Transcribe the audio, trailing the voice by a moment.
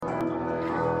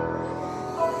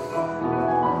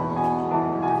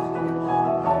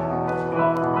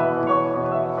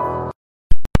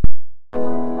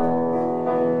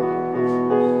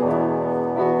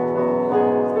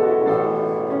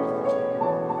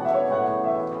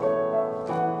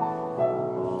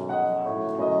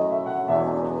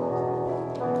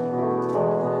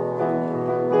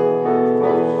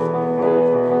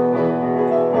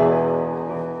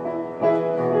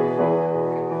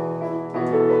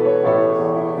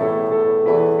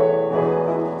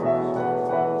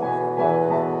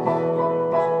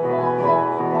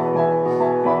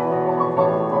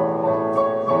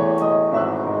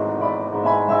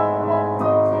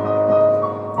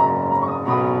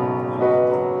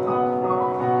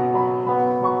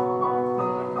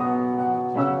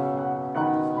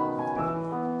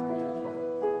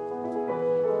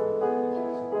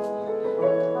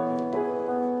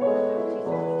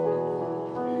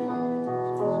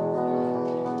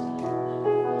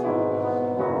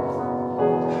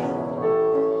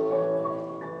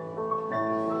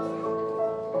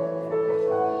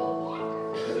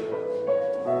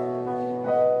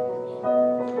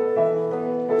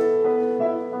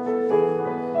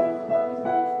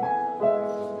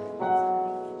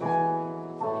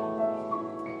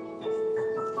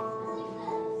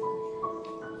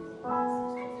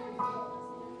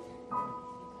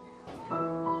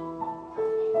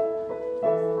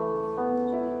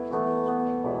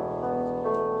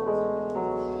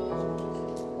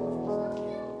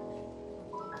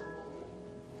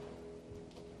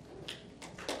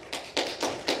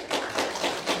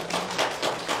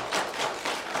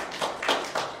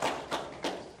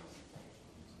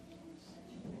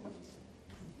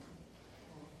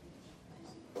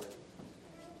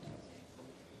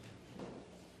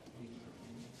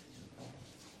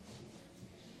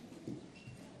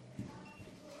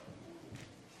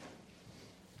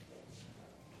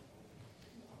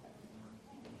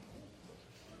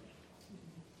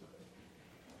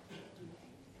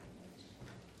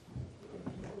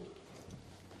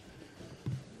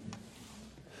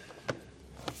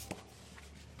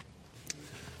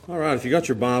All right, if you got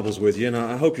your Bibles with you, and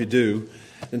I hope you do,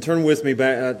 then turn with me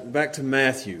back to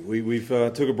Matthew. We've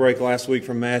took a break last week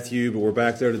from Matthew, but we're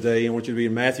back there today. I want you to be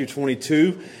in Matthew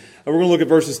 22. We're going to look at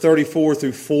verses 34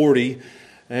 through 40.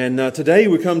 And today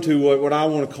we come to what I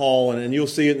want to call, and you'll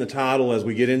see it in the title as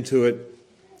we get into it,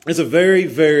 it's a very,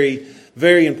 very,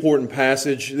 very important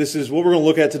passage. This is what we're going to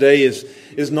look at today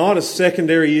is not a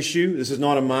secondary issue. This is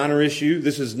not a minor issue.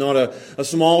 This is not a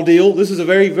small deal. This is a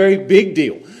very, very big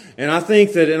deal. And I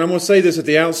think that, and I'm going to say this at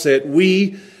the outset,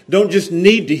 we don't just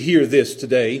need to hear this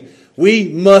today. We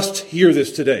must hear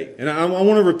this today. And I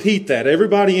want to repeat that.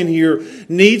 Everybody in here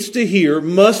needs to hear,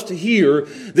 must hear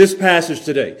this passage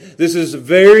today. This is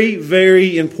very,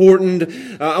 very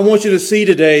important. I want you to see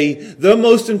today the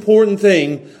most important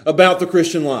thing about the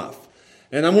Christian life.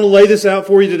 And I'm going to lay this out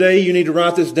for you today. You need to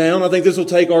write this down. I think this will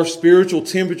take our spiritual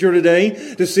temperature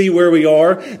today to see where we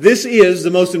are. This is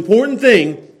the most important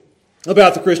thing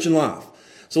about the Christian life.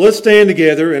 So let's stand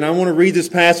together, and I want to read this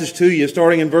passage to you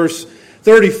starting in verse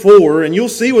 34, and you'll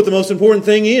see what the most important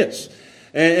thing is.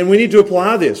 And we need to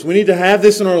apply this. We need to have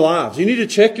this in our lives. You need to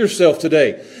check yourself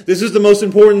today. This is the most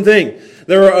important thing.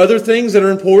 There are other things that are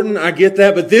important, I get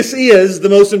that, but this is the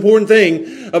most important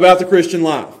thing about the Christian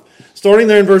life. Starting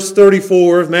there in verse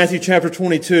 34 of Matthew chapter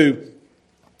 22,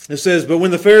 it says, "But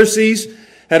when the Pharisees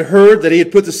had heard that he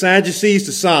had put the Sadducees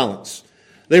to silence,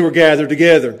 they were gathered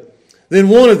together. Then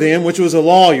one of them, which was a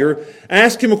lawyer,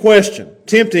 asked him a question,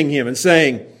 tempting him and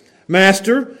saying,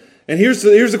 'Master,'" and here's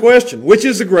the question, "which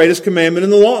is the greatest commandment in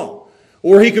the law?"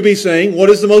 Or he could be saying, "What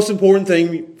is the most important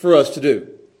thing for us to do?"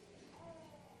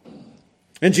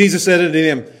 And Jesus said unto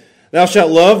him, "Thou shalt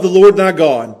love the Lord thy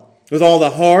God with all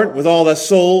thy heart, with all thy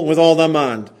soul, with all thy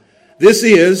mind. This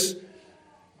is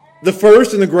the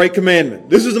first and the great commandment."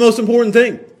 This is the most important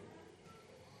thing.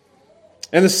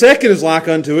 "And the second is like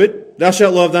unto it, thou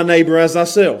shalt love thy neighbor as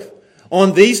thyself.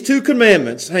 On these two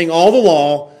commandments hang all the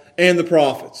law and the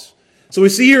prophets." So we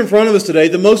see here in front of us today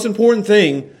the most important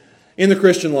thing in the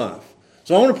Christian life.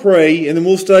 So I want to pray, and then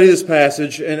we'll study this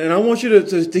passage, and I want you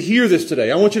to hear this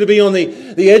today. I want you to be on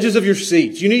the edges of your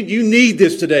seats. You need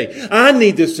this today. I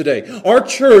need this today. Our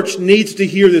church needs to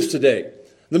hear this today.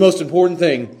 The most important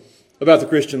thing about the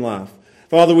Christian life.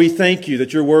 Father, we thank you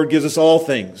that your word gives us all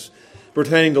things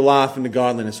pertaining to life and to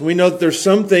godliness. And we know that there's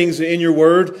some things in your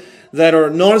word that are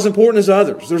not as important as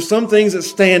others. There's some things that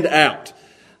stand out,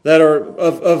 that are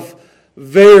of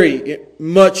very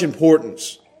much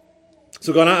importance.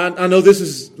 So God, I know this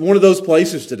is one of those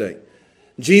places today.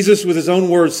 Jesus, with his own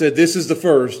words, said this is the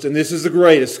first and this is the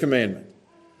greatest commandment.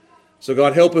 So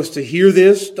God, help us to hear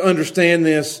this, to understand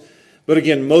this, but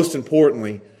again, most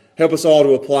importantly, help us all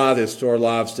to apply this to our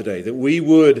lives today, that we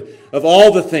would, of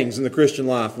all the things in the Christian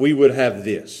life, we would have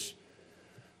this.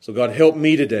 So God, help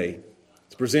me today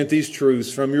to present these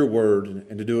truths from your word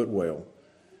and to do it well.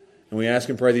 And we ask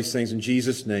and pray these things in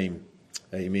Jesus' name.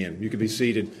 Amen. You can be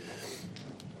seated.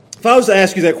 If I was to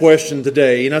ask you that question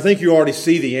today, and I think you already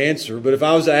see the answer, but if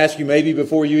I was to ask you maybe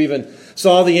before you even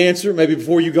saw the answer, maybe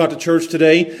before you got to church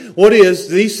today, what is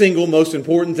the single most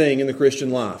important thing in the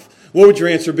Christian life? What would your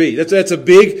answer be? That's a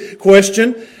big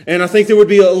question, and I think there would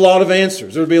be a lot of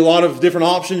answers. There would be a lot of different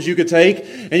options you could take,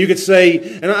 and you could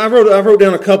say, and I wrote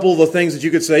down a couple of the things that you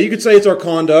could say. You could say it's our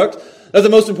conduct. That the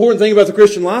most important thing about the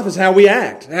Christian life is how we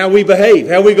act, how we behave,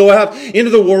 how we go out into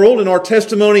the world and our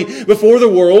testimony before the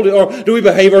world. Or do we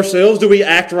behave ourselves? Do we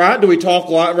act right? Do we talk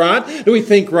right? Do we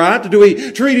think right? Do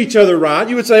we treat each other right?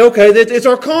 You would say, okay, it's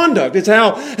our conduct. It's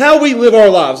how we live our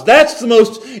lives. That's the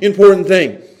most important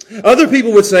thing. Other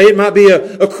people would say it might be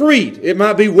a creed. It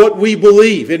might be what we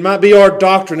believe. It might be our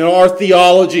doctrine, our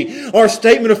theology, our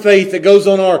statement of faith that goes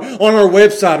on our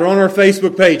website or on our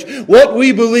Facebook page. What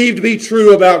we believe to be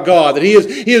true about God, that He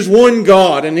is one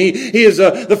God, and He is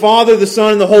the Father, the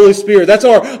Son, and the Holy Spirit. That's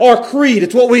our creed.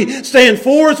 It's what we stand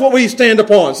for. It's what we stand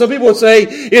upon. Some people would say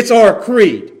it's our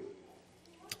creed.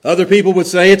 Other people would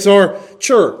say it's our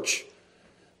church.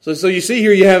 So you see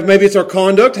here you have maybe it's our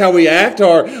conduct, how we act,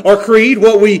 our creed,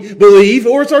 what we believe,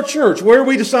 or it's our church, where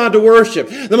we decide to worship.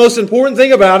 The most important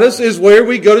thing about us is where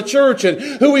we go to church and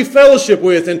who we fellowship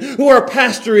with and who our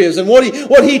pastor is and what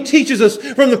he teaches us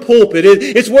from the pulpit.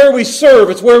 It's where we serve,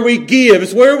 it's where we give,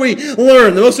 it's where we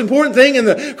learn. The most important thing in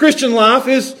the Christian life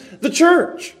is the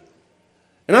church.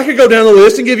 And I could go down the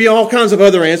list and give you all kinds of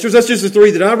other answers. That's just the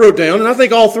three that I wrote down. And I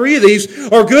think all three of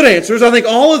these are good answers. I think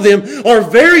all of them are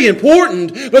very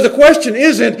important. But the question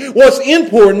isn't what's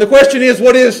important. The question is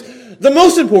what is the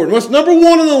most important. What's number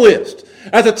one on the list?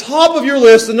 At the top of your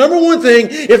list, the number one thing,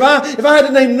 if I had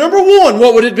to name number one,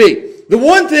 what would it be? The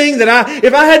one thing that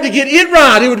if I had to get it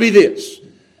right, it would be this.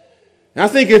 And I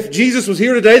think if Jesus was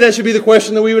here today, that should be the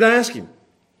question that we would ask Him.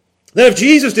 That if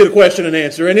Jesus did a question and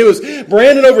answer, and it was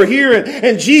Brandon over here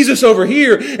and Jesus over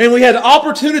here, and we had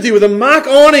opportunity with a mic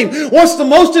on him, what's the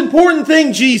most important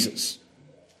thing, Jesus?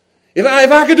 If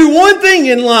I could do one thing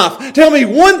in life, tell me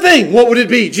one thing, what would it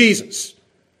be, Jesus?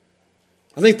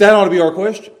 I think that ought to be our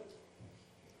question.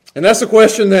 And that's the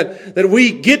question that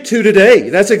we get to today.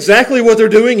 That's exactly what they're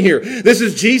doing here. This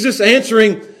is Jesus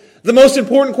answering the most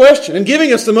important question and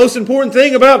giving us the most important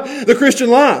thing about the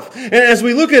Christian life. And as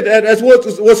we look at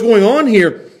what's going on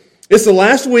here, it's the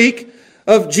last week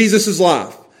of Jesus'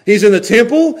 life. He's in the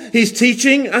temple. He's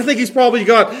teaching. I think he's probably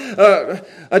got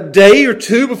a day or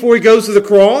two before he goes to the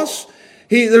cross.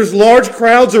 There's large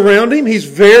crowds around him. He's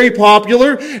very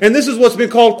popular. And this is what's been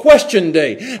called Question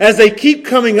Day, as they keep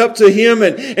coming up to him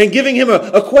and giving him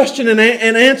a question and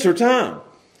answer time.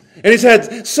 And he's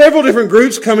had several different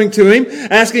groups coming to him,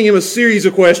 asking him a series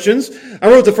of questions. I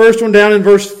wrote the first one down in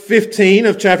verse 15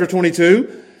 of chapter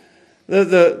 22.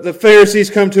 The Pharisees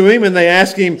come to him and they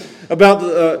ask him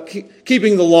about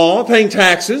keeping the law, paying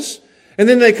taxes. And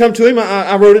then they come to him.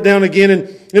 I wrote it down again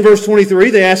in verse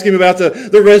 23. They ask him about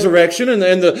the resurrection and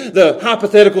the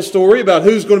hypothetical story about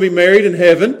who's going to be married in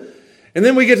heaven. And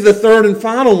then we get to the third and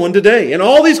final one today. And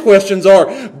all these questions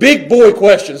are big boy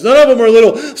questions. None of them are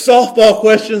little softball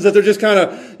questions that they're just kind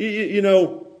of, you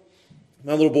know,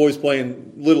 my little boy's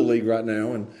playing Little League right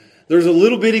now. And there's a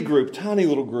little bitty group, tiny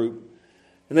little group.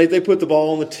 And they put the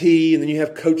ball on the tee, and then you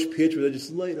have coach pitch where they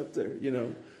just lay it up there, you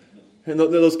know. And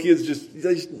those kids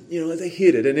they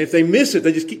hit it. And if they miss it,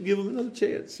 they just keep giving them another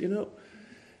chance, you know.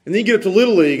 And then you get up to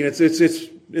Little League, and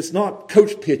it's not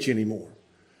coach pitch anymore.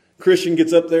 Christian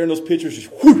gets up there and those pitchers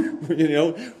just, whoo, you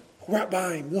know, right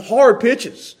by him. The hard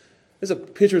pitches. There's a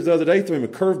pitcher the other day threw him a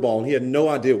curveball and he had no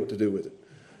idea what to do with it.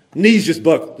 Knees just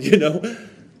buckled, you know.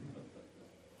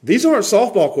 These aren't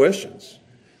softball questions.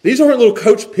 These aren't little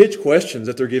coach pitch questions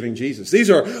that they're giving Jesus.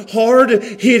 These are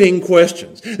hard-hitting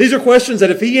questions. These are questions that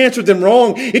if he answered them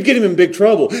wrong, it'd get him in big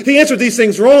trouble. If he answered these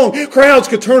things wrong, crowds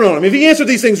could turn on him. If he answered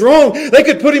these things wrong, they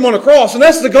could put him on a cross. And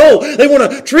that's the goal. They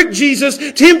want to trick Jesus,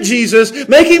 tempt Jesus,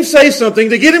 make him say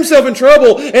something to get himself in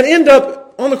trouble and end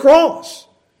up on the cross.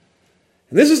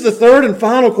 And this is the third and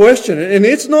final question. And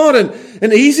it's not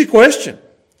an easy question.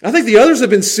 I think the others have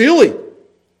been silly.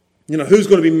 You know, who's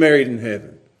going to be married in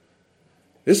heaven?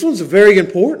 This one's very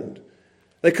important.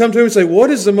 They come to him and say, what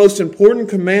is the most important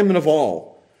commandment of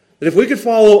all? That if we could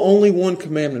follow only one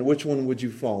commandment, which one would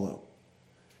you follow?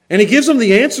 And he gives them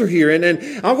the answer here.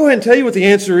 And I'll go ahead and tell you what the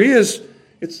answer is.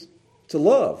 It's to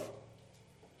love.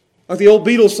 Like the old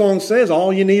Beatles song says,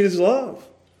 all you need is love.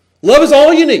 Love is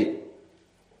all you need.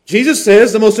 Jesus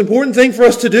says the most important thing for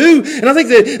us to do, and I think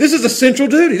that this is the central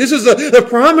duty. This is the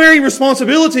primary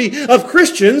responsibility of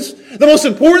Christians. The most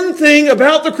important thing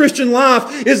about the Christian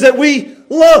life is that we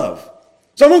love.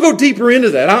 So I'm going to go deeper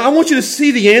into that. I want you to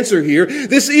see the answer here.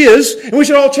 This is, and we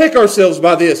should all check ourselves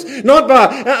by this. Not by,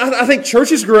 I think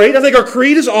church is great. I think our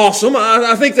creed is awesome.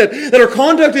 I think that our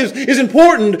conduct is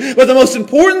important. But the most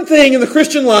important thing in the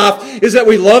Christian life is that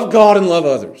we love God and love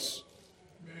others.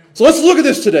 So let's look at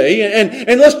this today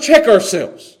and let's check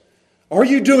ourselves. Are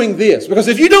you doing this? Because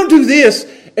if you don't do this,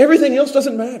 everything else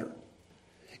doesn't matter.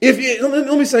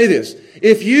 Let me say this.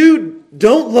 If you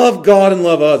don't love God and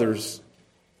love others,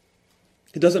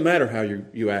 it doesn't matter how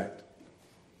you act.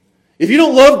 If you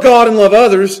don't love God and love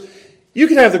others, you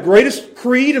can have the greatest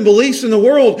creed and beliefs in the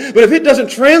world, but if it doesn't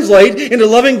translate into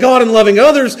loving God and loving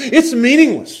others, it's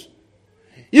meaningless.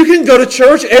 You can go to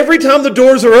church every time the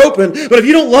doors are open, but if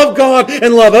you don't love God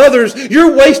and love others,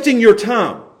 you're wasting your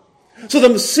time. So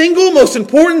the single most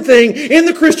important thing in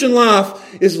the Christian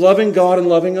life is loving God and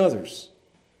loving others.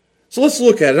 So let's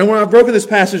look at it. And I've broken this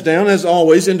passage down, as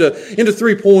always, into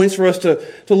 3 points for us to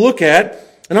look at.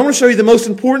 And I want to show you the most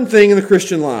important thing in the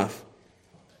Christian life.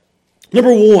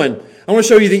 Number 1, I want to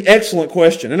show you the excellent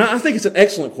question. And I think it's an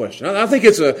excellent question. I think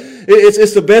it's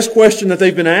the best question that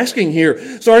they've been asking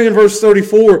here. Starting in verse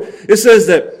 34, it says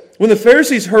that when the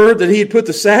Pharisees heard that he had put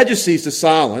the Sadducees to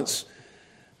silence,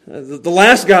 the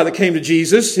last guy that came to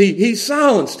Jesus, he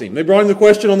silenced him. They brought him the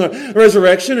question on the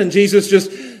resurrection, and Jesus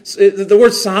the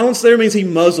word silence there means he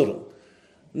muzzled them.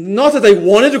 Not that they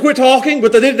wanted to quit talking,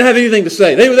 but they didn't have anything to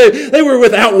say. They were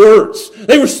without words.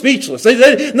 They were speechless.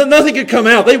 Nothing could come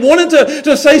out. They wanted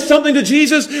to say something to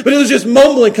Jesus, but it was just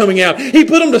mumbling coming out. He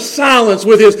put them to silence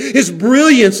with his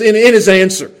brilliance in his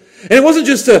answer. And it wasn't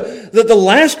just the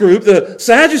last group, the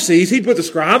Sadducees. He'd put the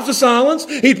scribes to silence.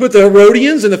 He'd put the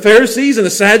Herodians and the Pharisees and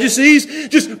the Sadducees.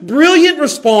 Just brilliant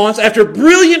response after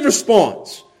brilliant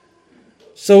response.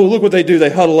 So look what they do. They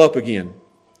huddle up again.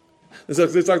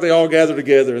 It's like they all gather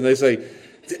together and they say,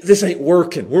 This ain't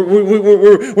working.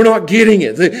 We're not getting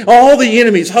it. All the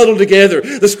enemies huddled together.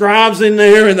 The scribes in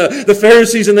there and the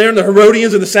Pharisees in there and the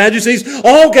Herodians and the Sadducees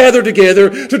all gathered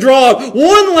together to draw up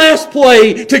one last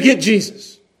play to get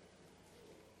Jesus.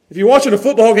 If you're watching a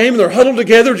football game and they're huddled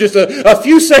together, just a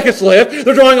few seconds left,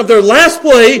 they're drawing up their last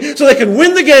play so they can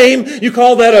win the game. You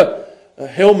call that a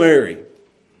Hail Mary.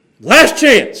 Last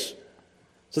chance.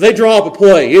 So they draw up a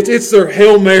play. It's their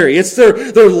Hail Mary. It's their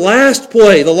last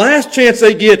play, the last chance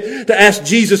they get to ask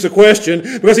Jesus a question,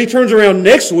 because he turns around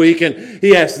next week and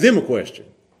he asks them a question.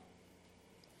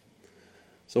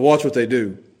 So watch what they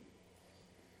do.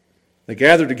 They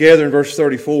gather together in verse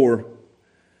 34.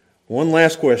 One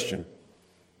last question.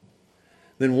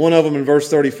 Then one of them in verse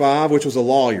 35, which was a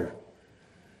lawyer,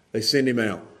 they send him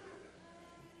out.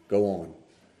 Go on.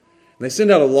 And they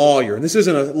send out a lawyer, and this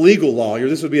isn't a legal lawyer,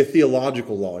 this would be a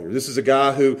theological lawyer. This is a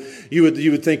guy who you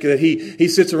would think that he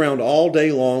sits around all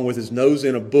day long with his nose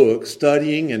in a book,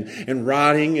 studying and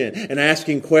writing and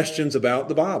asking questions about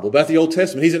the Bible, about the Old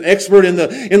Testament. He's an expert in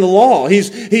the law. He's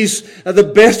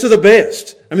the best of the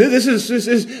best. I mean, this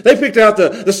is they picked out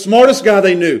the smartest guy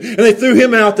they knew, and they threw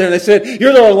him out there, and they said,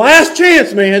 "You're our last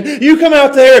chance, man. You come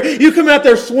out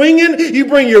there swinging. You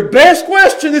bring your best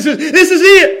question. This is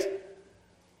it."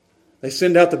 They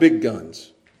send out the big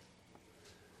guns.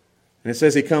 And it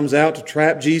says he comes out to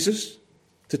trap Jesus,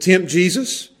 to tempt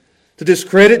Jesus, to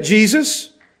discredit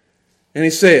Jesus. And he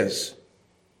says,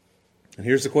 and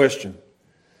here's the question,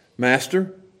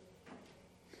 Master,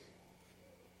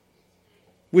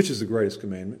 which is the greatest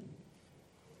commandment?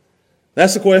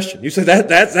 That's the question. You say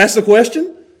that's the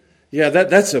question? Yeah,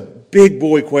 that's a big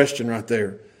boy question right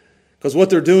there. Because what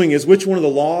they're doing is, which one of the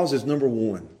laws is number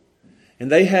one?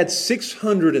 And they had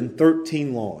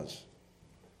 613 laws.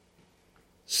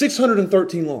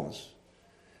 613 laws.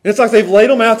 And it's like they've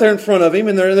laid them out there in front of him,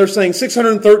 and they're saying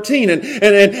 613.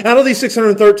 And out of these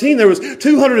 613, there was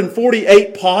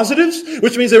 248 positives,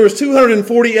 which means there was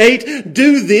 248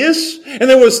 do this, and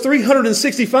there was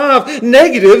 365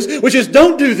 negatives, which is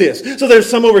don't do this. So there's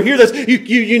some over here that's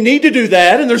you need to do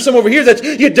that, and there's some over here that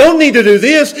you don't need to do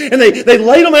this. And they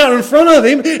laid them out in front of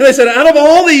him, and they said, out of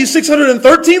all these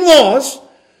 613 laws,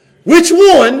 which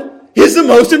one is the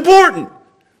most important?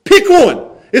 Pick one.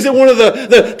 Is it one of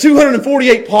the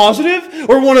 248 positive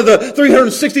or one of the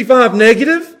 365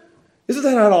 negative? Isn't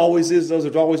that how it always is? Those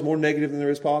are always more negative than there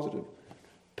is positive.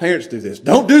 Parents do this.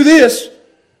 Don't do this.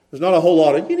 There's not a whole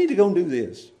lot of, you need to go and do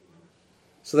this.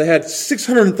 So they had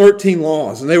 613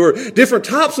 laws, and they were different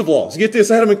types of laws. Get this,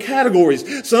 they had them in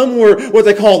categories. Some were what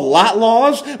they call light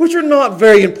laws, which are not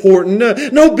very important,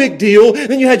 no big deal.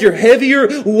 Then you had your heavier,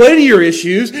 weightier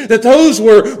issues, that those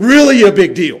were really a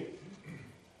big deal.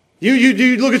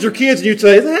 You look at your kids and you'd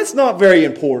say, that's not very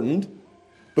important.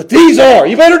 But these are.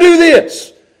 You better do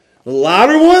this. The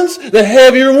lighter ones, the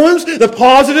heavier ones, the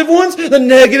positive ones, the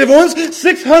negative ones.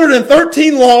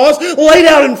 613 laws laid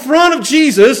out in front of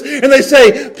Jesus. And they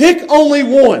say, pick only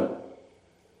one.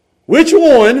 Which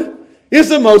one is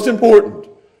the most important?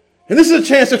 And this is a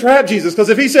chance to trap Jesus. Because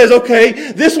if he says,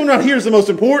 okay, this one right here is the most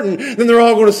important, then they're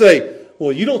all going to say,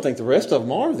 well, you don't think the rest of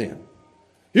them are then.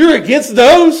 You're against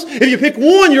those. If you pick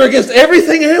one, you're against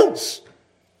everything else.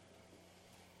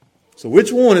 So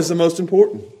which one is the most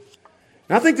important?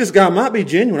 And I think this guy might be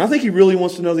genuine. I think he really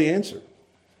wants to know the answer.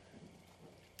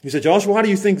 He said, Josh, why do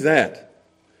you think that?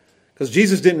 Because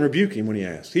Jesus didn't rebuke him when he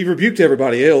asked. He rebuked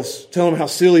everybody else, telling them how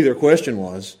silly their question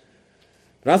was.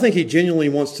 But I think he genuinely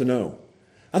wants to know.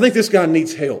 I think this guy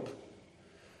needs help.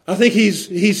 I think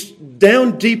he's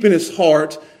down deep in his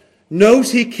heart,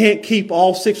 knows he can't keep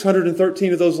all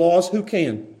 613 of those laws. Who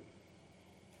can?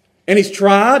 And he's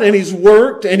tried, and he's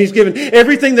worked, and he's given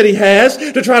everything that he has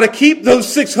to try to keep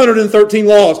those 613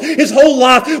 laws. His whole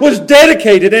life was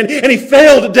dedicated, and he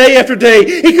failed day after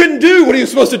day. He couldn't do what he was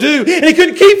supposed to do, and he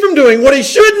couldn't keep from doing what he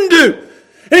shouldn't do.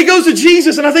 And he goes to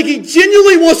Jesus, and I think he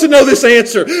genuinely wants to know this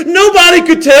answer. Nobody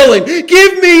could tell him,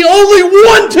 give me only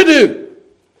one to do.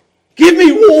 Give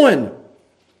me one.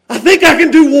 I think I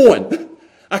can do one.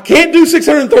 I can't do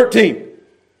 613.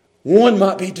 One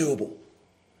might be doable.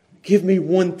 Give me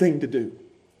one thing to do.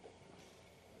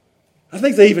 I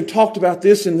think they even talked about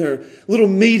this in their little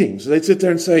meetings. They'd sit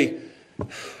there and say,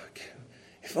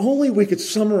 if only we could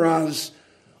summarize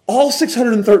all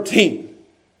 613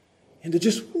 into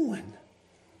just one.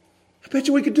 I bet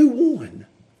you we could do one.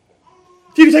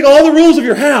 If you could take all the rules of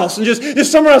your house and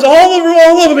just summarize all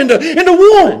of them into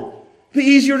one, it'd be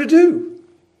easier to do.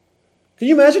 Can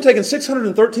you imagine taking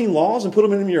 613 laws and put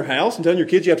them into your house and telling your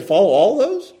kids you have to follow all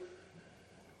those?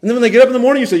 And then when they get up in the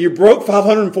morning, you say, you broke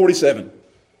 547.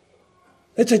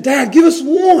 They'd say, Dad, give us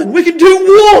one. We can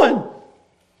do one.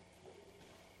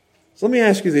 So let me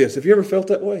ask you this. Have you ever felt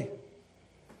that way?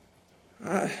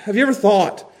 Have you ever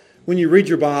thought when you read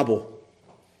your Bible,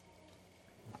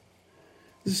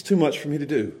 this is too much for me to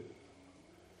do.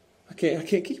 I can't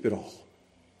keep it all.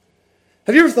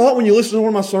 Have you ever thought when you listen to one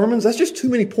of my sermons, that's just too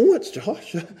many points,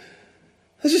 Josh?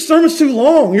 This sermon's too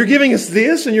long. You're giving us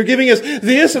this, and you're giving us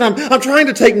this, and I'm trying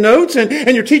to take notes,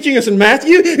 and you're teaching us in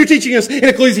Matthew, you're teaching us in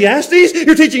Ecclesiastes,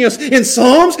 you're teaching us in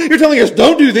Psalms, you're telling us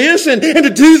don't do this, and to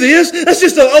do this. That's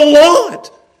just a lot.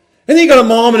 And then you got a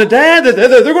mom and a dad that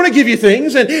they're going to give you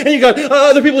things, and you got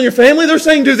other people in your family, they're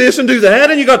saying do this and do that,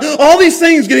 and you got all these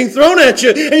things getting thrown at you,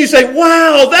 and you say,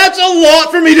 wow, that's a lot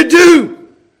for me to do.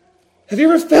 Have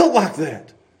you ever felt like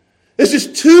that? This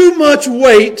is too much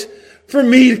weight for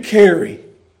me to carry.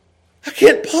 I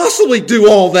can't possibly do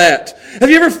all that.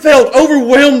 Have you ever felt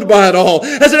overwhelmed by it all?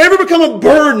 Has it ever become a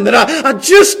burden that I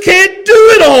just can't do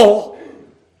it all?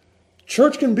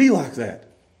 Church can be like that.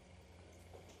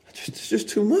 It's just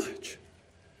too much.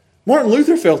 Martin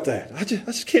Luther felt that. I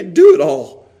just can't do it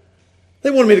all. They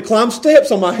wanted me to climb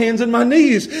steps on my hands and my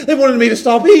knees. They wanted me to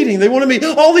stop eating. They wanted me,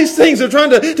 all these things they're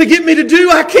trying to get me to do.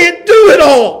 I can't do it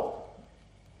all.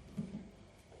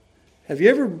 Have you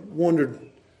ever wondered,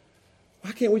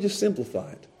 why can't we just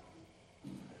simplify it?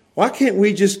 Why can't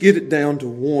we just get it down to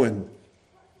one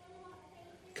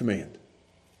command?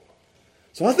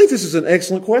 So I think this is an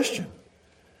excellent question.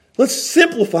 Let's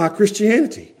simplify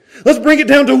Christianity. Let's bring it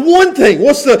down to one thing.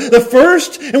 What's the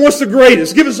first and what's the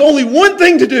greatest? Give us only one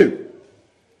thing to do.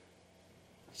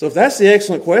 So if that's the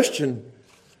excellent question,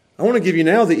 I want to give you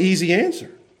now the easy answer.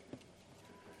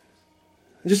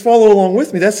 Just follow along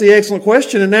with me. That's the excellent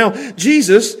question. And now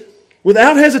Jesus,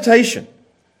 without hesitation,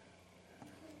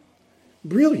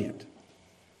 brilliant.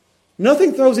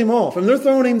 Nothing throws him off. And they're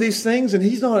throwing him these things and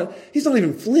he's not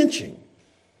even flinching.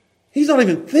 He's not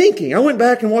even thinking. I went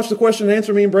back and watched the question and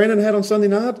answer me and Brandon had on Sunday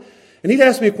night. And he'd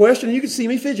ask me a question and you could see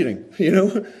me fidgeting.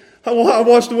 I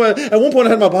watched at one point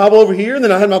I had my Bible over here, and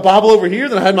then I had my Bible over here,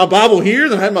 then I had my Bible here,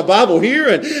 then I had my Bible here,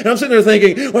 and I'm sitting there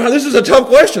thinking, wow, this is a tough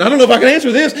question. I don't know if I can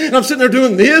answer this. And I'm sitting there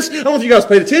doing this. I don't know if you guys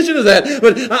paid attention to that,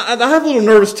 but I have little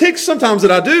nervous tics sometimes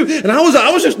that I do, and I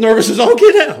was just nervous as all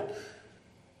get out.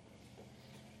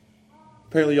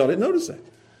 Apparently y'all didn't notice that.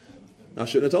 I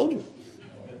shouldn't have told you.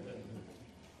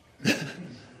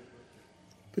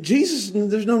 But Jesus,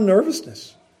 there's no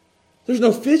nervousness. There's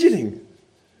no fidgeting.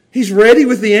 He's ready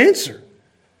with the answer.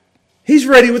 He's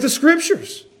ready with the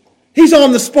scriptures. He's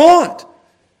on the spot.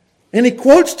 And he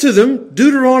quotes to them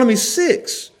Deuteronomy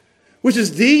 6, which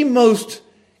is the most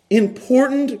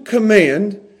important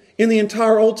command in the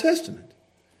entire Old Testament.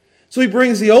 So he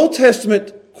brings the Old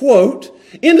Testament quote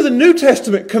into the New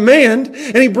Testament command,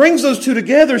 and he brings those two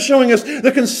together, showing us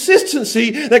the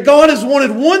consistency that God has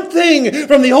wanted one thing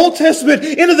from the Old Testament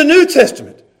into the New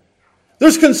Testament.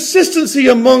 There's consistency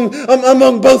among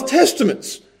both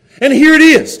testaments. And here it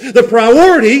is. The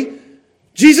priority,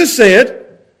 Jesus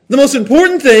said, the most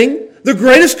important thing, the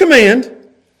greatest command,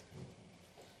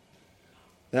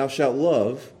 thou shalt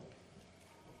love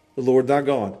the Lord thy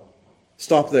God.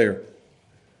 Stop there.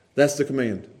 That's the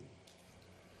command.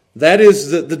 That is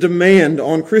the demand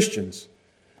on Christians,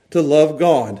 to love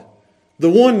God, the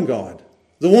one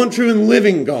true and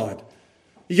living God,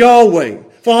 Yahweh,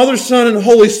 Father, Son, and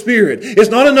Holy Spirit.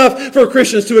 It's not enough for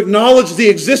Christians to acknowledge the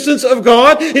existence of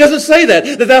God. He doesn't say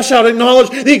that thou shalt acknowledge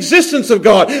the existence of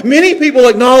God. Many people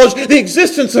acknowledge the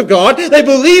existence of God. They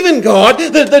believe in God.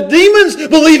 The demons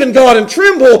believe in God and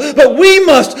tremble, but we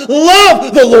must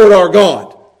love the Lord our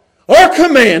God. Our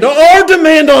command, our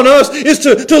demand on us is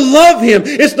to love Him.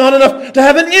 It's not enough to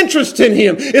have an interest in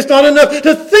Him. It's not enough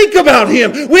to think about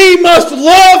Him. We must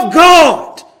love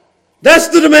God. That's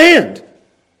the demand.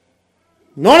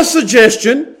 Not a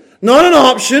suggestion, not an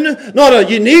option, not a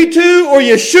you need to or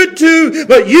you should to,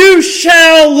 but you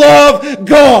shall love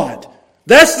God.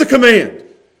 That's the command.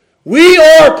 We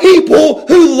are people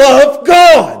who love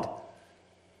God.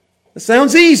 That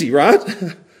sounds easy, right?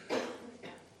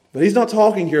 But he's not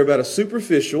talking here about a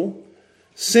superficial,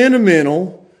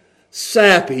 sentimental,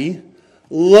 sappy,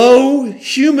 low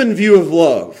human view of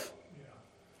love.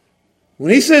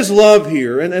 When he says love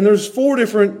here, and there's 4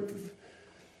 different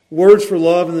words for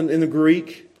love in the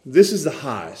Greek, this is the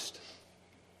highest.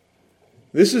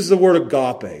 This is the word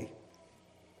agape.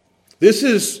 This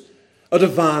is a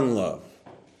divine love.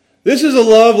 This is a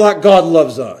love like God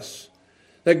loves us.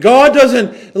 That God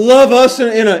doesn't love us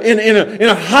in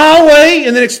a high way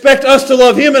and then expect us to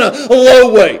love Him in a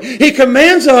low way. He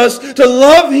commands us to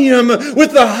love Him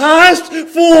with the highest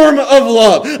form of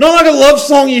love. Not like a love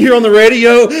song you hear on the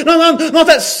radio. Not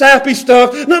that sappy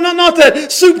stuff. Not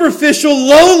that superficial,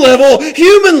 low-level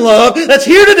human love that's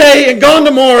here today and gone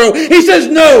tomorrow. He says,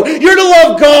 no, you're to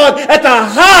love God at the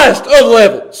highest of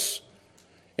levels.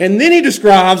 And then He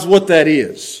describes what that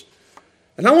is.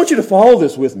 And I want you to follow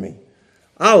this with me.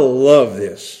 I love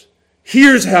this.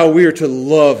 Here's how we are to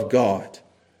love God.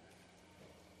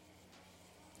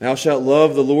 Thou shalt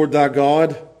love the Lord thy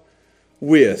God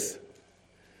with.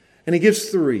 And He gives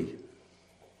 3.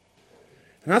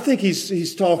 And I think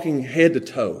he's talking head to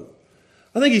toe.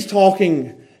 I think He's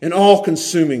talking an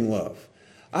all-consuming love.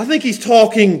 I think He's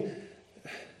talking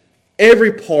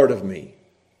every part of me.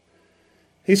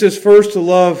 He says first to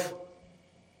love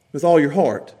with all your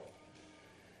heart.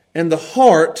 And the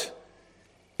heart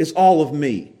is all of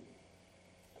me.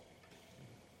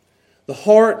 The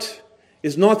heart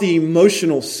is not the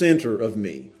emotional center of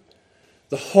me.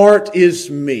 The heart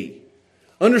is me.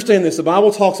 Understand this, the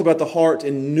Bible talks about the heart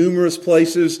in numerous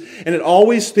places, and it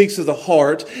always speaks of the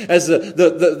heart as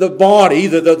the body,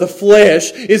 the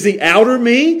flesh, is the outer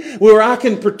me, where I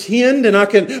can pretend and I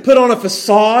can put on a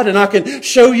facade and I can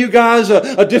show you guys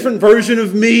a different version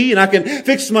of me, and I can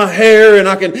fix my hair and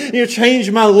I can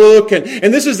change my look, and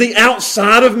this is the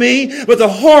outside of me. But the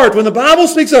heart, when the Bible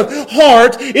speaks of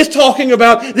heart, it's talking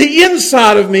about the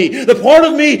inside of me, the part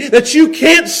of me that you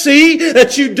can't see,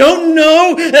 that you don't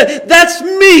know,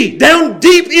 that's me, down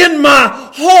deep in my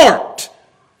heart.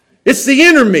 It's the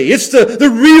inner me. It's the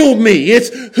real me. It's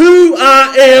who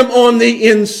I am on the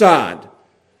inside.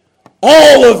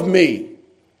 All of me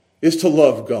is to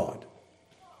love God.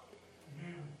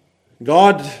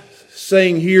 God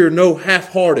saying here, no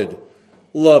half-hearted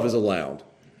love is allowed.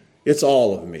 It's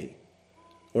all of me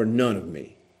or none of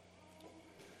me.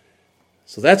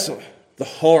 So that's the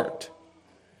heart.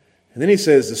 And then he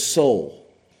says the soul.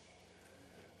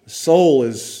 The soul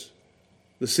is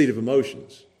the seat of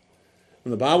emotions. When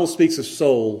the Bible speaks of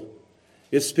soul,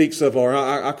 it speaks of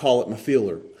I call it my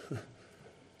feeler.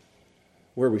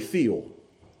 Where we feel.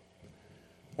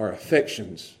 Our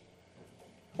affections.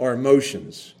 Our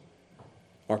emotions.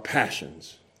 Our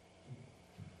passions.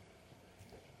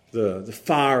 The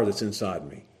fire that's inside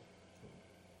me.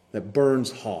 That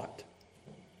burns hot.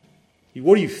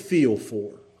 What do you feel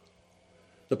for?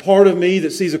 The part of me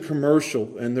that sees a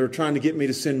commercial and they're trying to get me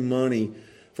to send money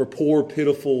for poor,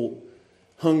 pitiful,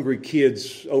 hungry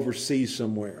kids overseas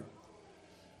somewhere.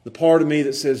 The part of me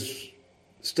that says,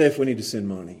 Steph, we need to send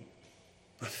money.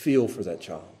 I feel for that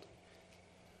child.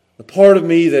 The part of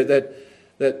me that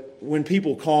when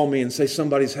people call me and say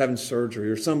somebody's having surgery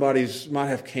or somebody's might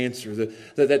have cancer,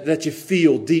 that you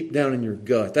feel deep down in your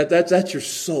gut. That's your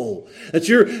soul. That's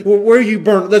where you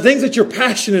burn. The things that you're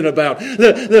passionate about.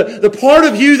 The part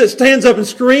of you that stands up and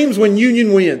screams when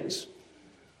Union wins.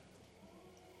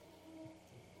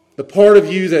 The part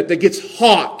of you that gets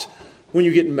hot when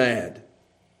you get mad.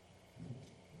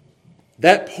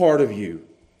 That part of you,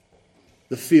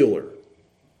 the feeler.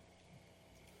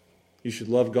 You should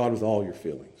love God with all your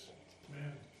feelings.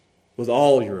 With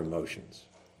all your emotions.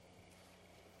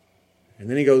 And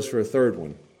then he goes for a third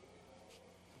one.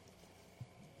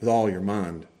 With all your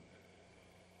mind.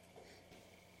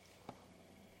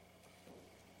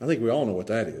 I think we all know what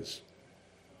that is.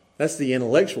 That's the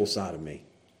intellectual side of me.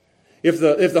 If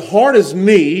the heart is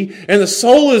me and the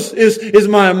soul is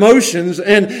my emotions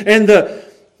and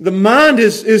the mind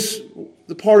is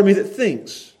the part of me that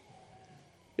thinks.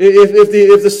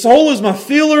 If the soul is my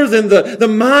feeler, then the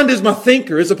mind is my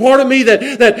thinker. It's a part of me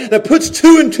that puts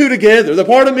 2 and 2 together. The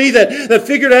part of me that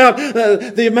figured out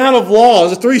the amount of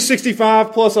laws.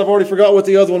 365 plus, I've already forgot what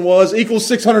the other one was, equals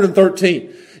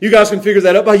 613. You guys can figure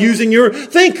that out by using your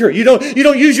thinker. You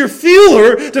don't use your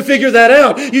feeler to figure that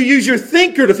out. You use your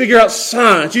thinker to figure out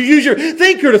science. You use your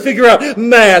thinker to figure out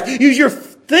math. You use your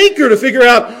thinker to figure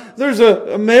out there's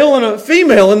a male and a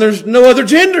female and there's no other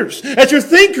genders. That's your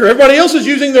thinker. Everybody else is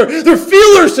using their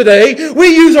feelers today. We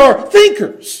use our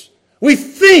thinkers. We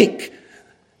think.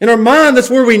 In our mind, that's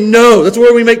where we know. That's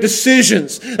where we make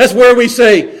decisions. That's where we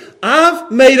say, I've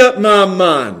made up my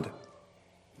mind.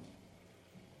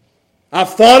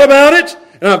 I've thought about it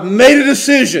and I've made a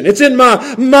decision. It's in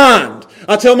my mind.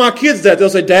 I tell my kids that. They'll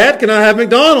say, Dad, can I have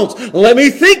McDonald's? Let me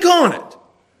think on it.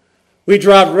 We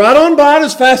drive right on by it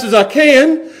as fast as I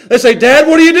can. They say, Dad,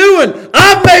 what are you doing?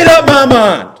 I've made up my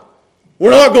mind.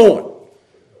 We're not going.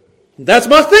 That's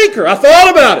my thinker. I thought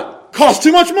about it. Costs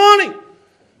too much money.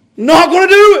 Not going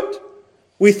to do it.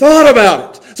 We thought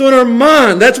about it. So in our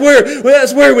mind, that's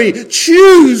where we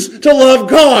choose to love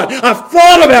God. I've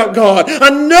thought about God. I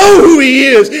know who He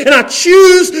is, and I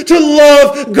choose to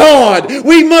love God.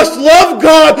 We must love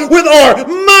God with our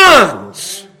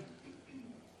minds.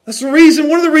 That's the reason,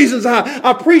 one of the reasons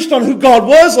I preached on who God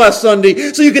was last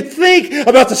Sunday, so you could think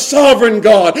about the sovereign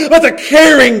God, about the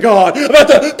caring God, about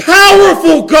the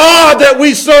powerful God that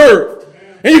we serve.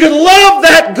 And you can love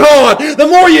that God. The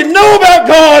more you know about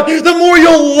God, the more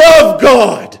you'll love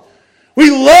God.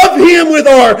 We love Him with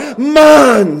our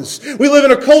minds. We live in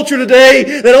a culture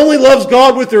today that only loves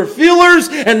God with their feelers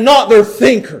and not their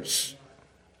thinkers.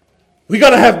 We got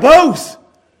to have both.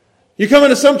 You come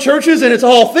into some churches and it's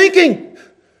all thinking.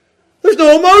 There's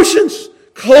no emotions.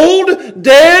 Cold,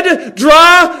 dead,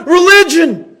 dry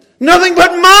religion. Nothing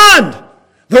but mind.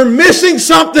 They're missing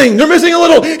something. They're missing a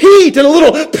little heat and a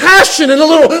little passion and a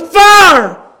little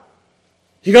fire.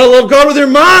 You got to love God with your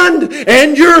mind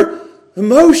and your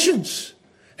emotions.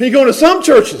 And you go into some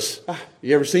churches.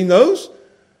 You ever seen those?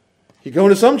 You go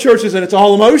into some churches and it's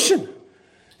all emotion.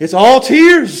 It's all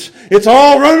tears. It's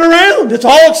all running around. It's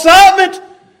all excitement.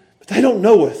 But they don't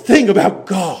know a thing about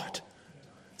God.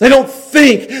 They don't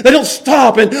think. They don't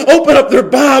stop and open up their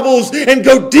Bibles and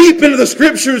go deep into the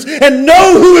Scriptures and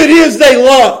know who it is they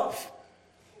love.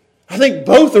 I think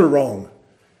both are wrong.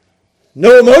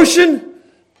 No emotion,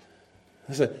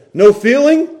 no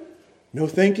feeling, no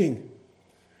thinking.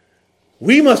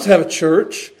 We must have a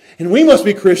church and we must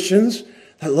be Christians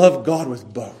that love God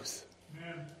with both.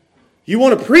 Amen. You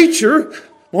want a preacher,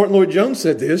 Martin Lloyd-Jones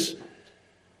said this,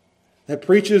 that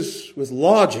preaches with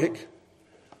logic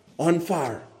on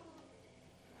fire.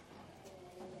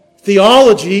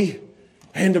 Theology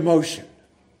and emotion.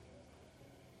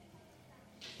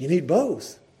 You need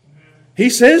both. He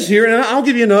says here, and I'll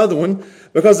give you another one,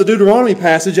 because the Deuteronomy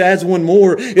passage adds one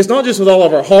more. It's not just with all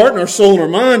of our heart and our soul and our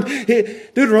mind.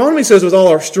 Deuteronomy says with all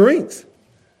our strength.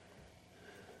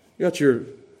 You got your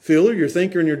feeler, your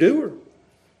thinker, and your doer.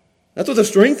 That's what the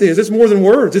strength is. It's more than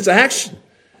words. It's action.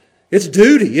 It's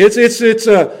duty. It's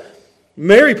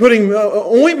Mary putting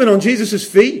ointment on Jesus'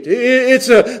 feet. It's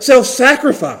a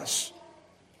self-sacrifice.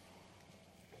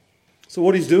 So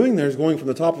what He's doing there is going from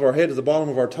the top of our head to the bottom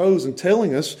of our toes and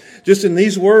telling us, just in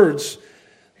these words,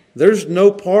 there's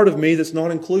no part of me that's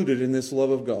not included in this love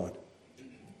of God.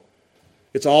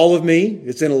 It's all of me.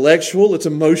 It's intellectual. It's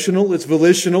emotional. It's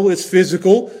volitional. It's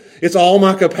physical. It's all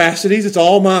my capacities. It's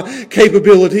all my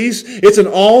capabilities. It's an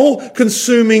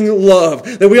all-consuming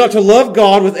love. That we ought to love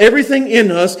God with everything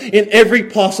in us in every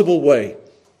possible way.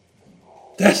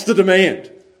 That's the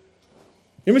demand.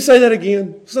 Let me say that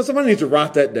again. Somebody needs to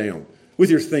write that down with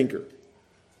your thinker.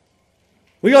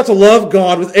 We ought to love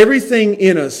God with everything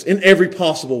in us in every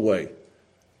possible way.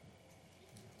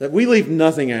 That we leave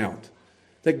nothing out.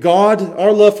 That God,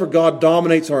 our love for God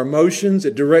dominates our emotions,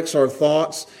 it directs our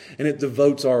thoughts, and it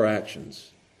devotes our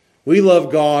actions. We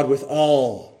love God with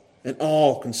an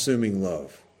all-consuming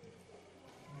love.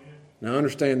 Now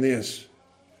understand this.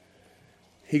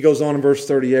 He goes on in verse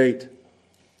 38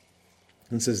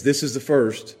 and says, this is the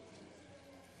first,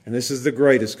 and this is the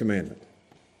greatest commandment.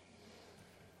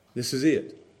 This is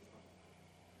it.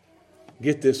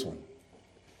 Get this one.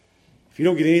 If you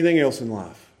don't get anything else in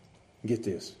life, get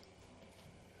this.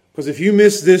 Because if you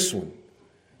miss this one,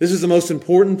 this is the most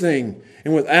important thing.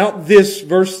 And without this,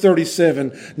 verse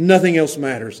 37, nothing else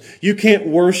matters. You can't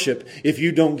worship if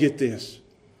you don't get this.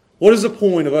 What is the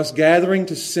point of us gathering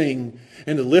to sing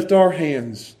and to lift our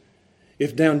hands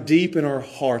if down deep in our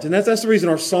heart? And that's the reason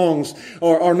our songs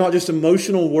are not just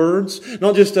emotional words,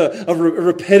 not just a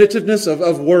repetitiveness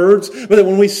of words, but that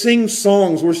when we sing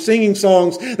songs, we're singing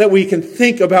songs that we can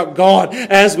think about God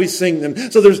as we sing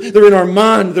them. So they're in our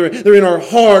mind, they're in our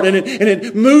heart, and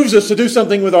it moves us to do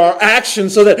something with our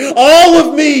actions so that all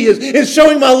of me is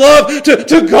showing my love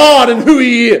to God and who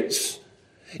He is.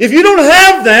 If you don't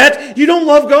have that, you don't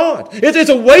love God. It's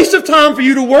a waste of time for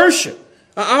you to worship.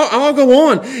 I'll go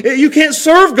on. You can't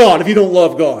serve God if you don't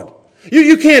love God.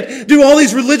 You can't do all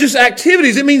these religious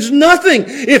activities. It means nothing.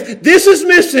 If this is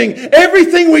missing,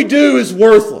 everything we do is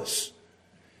worthless.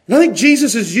 And I think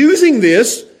Jesus is using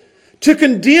this to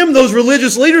condemn those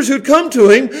religious leaders who'd come to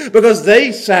Him because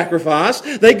they sacrifice,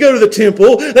 they go to the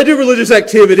temple, they do religious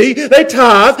activity, they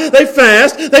tithe, they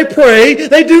fast, they pray,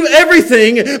 they do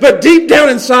everything, but deep down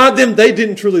inside them, they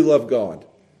didn't truly love God.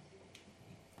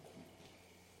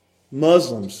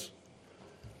 Muslims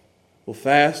will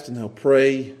fast and they'll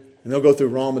pray and they'll go through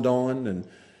Ramadan, and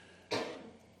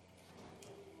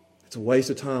it's a waste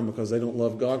of time because they don't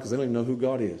love God, because they don't even know who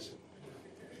God is.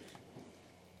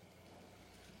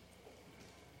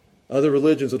 Other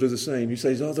religions will do the same. You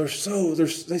say, oh,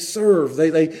 they serve,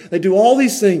 they do all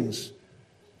these things,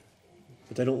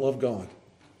 but they don't love God.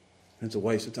 And it's a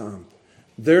waste of time.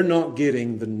 They're not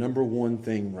getting the number one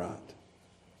thing right.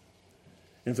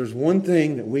 And if there's one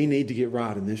thing that we need to get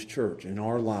right in this church, in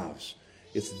our lives,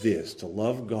 it's this: to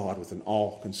love God with an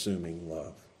all-consuming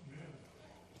love.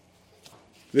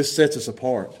 This sets us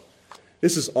apart.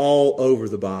 This is all over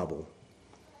the Bible.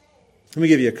 Let me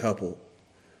give you a couple,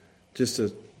 just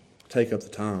to take up the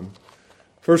time.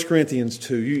 1 Corinthians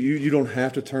 2. You don't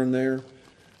have to turn there,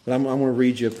 but I'm going to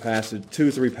read you a passage, 2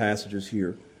 or 3 passages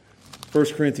here. 1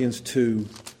 Corinthians 2,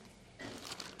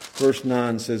 verse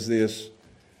 9 says this.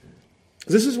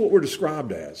 This is what we're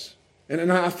described as.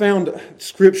 And I found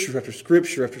scripture after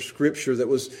scripture after scripture that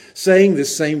was saying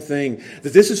this same thing,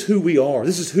 that this is who we are.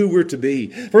 This is who we're to be.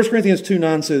 1 Corinthians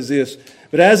 2:9 says this,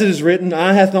 "But as it is written,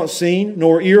 eye hath not seen,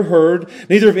 nor ear heard,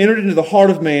 neither have entered into the heart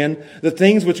of man the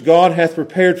things which God hath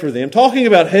prepared for them." Talking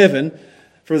about heaven,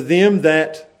 for them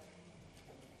that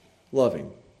love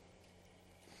Him.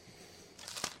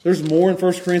 There's more in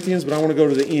 1 Corinthians, but I want to go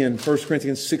to the end. 1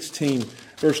 Corinthians 16,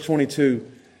 verse 22.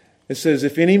 It says,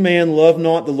 "If any man love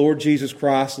not the Lord Jesus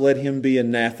Christ, let him be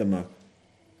anathema."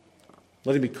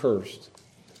 Let him be cursed.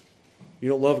 You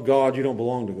don't love God, you don't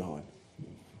belong to God.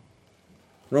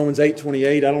 Romans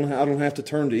 8:28, I don't have to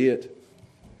turn to it.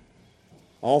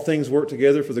 All things work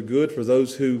together for the good for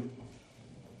those who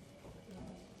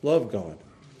love God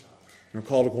and are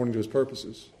called according to His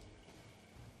purposes.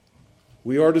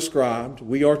 We are described,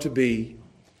 we are to be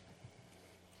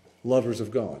lovers of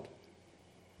God.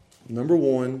 Number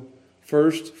one,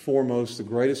 first, foremost, the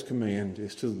greatest command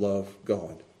is to love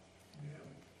God.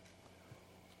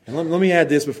 And let me add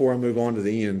this before I move on to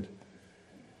the end.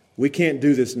 We can't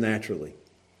do this naturally.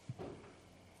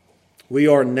 We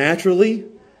are naturally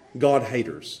God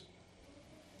haters.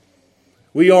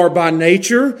 We are by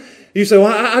nature. You say, well,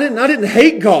 I didn't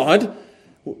hate God.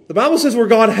 The Bible says we're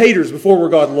God haters before we're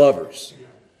God lovers.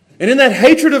 And in that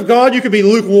hatred of God, you could be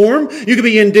lukewarm, you could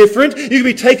be indifferent, you could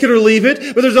be take it or leave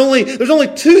it. But there's only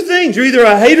 2 things. You're either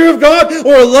a hater of God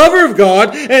or a lover of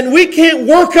God, and we can't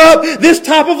work up this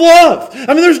type of love.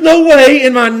 I mean, there's no way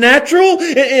in my natural,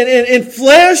 in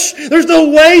flesh, there's no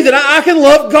way that I can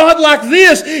love God like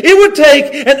this. It would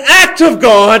take an act of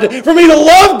God for me to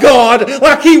love God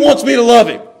like He wants me to love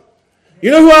Him.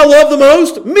 You know who I love the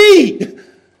most? Me!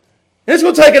 And it's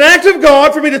going to take an act of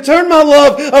God for me to turn my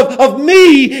love of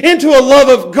me into a love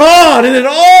of God in an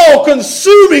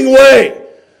all-consuming way.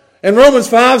 And Romans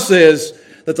 5 says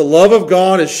that the love of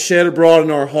God is shed abroad in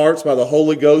our hearts by the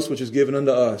Holy Ghost, which is given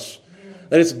unto us.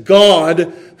 That it's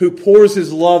God who pours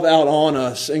His love out on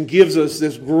us and gives us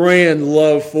this grand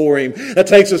love for Him. That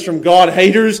takes us from God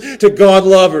haters to God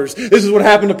lovers. This is what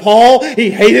happened to Paul.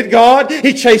 He hated God.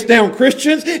 He chased down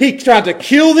Christians. He tried to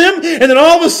kill them. And then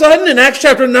all of a sudden, in Acts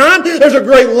chapter 9, there's a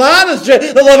great line.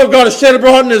 The love of God is shed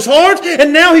abroad in his heart.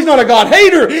 And now he's not a God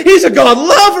hater. He's a God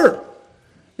lover.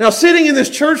 Now, sitting in this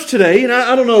church today, and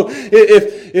I don't know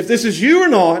if this is you or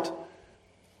not,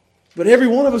 but every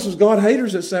one of us was God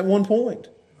haters at one point.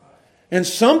 And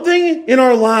something in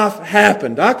our life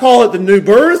happened. I call it the new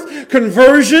birth,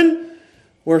 conversion,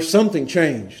 where something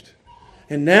changed.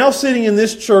 And now sitting in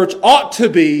this church ought to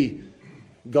be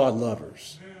God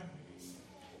lovers.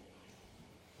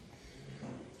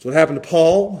 That's what happened to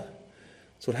Paul.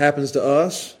 That's what happens to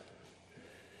us.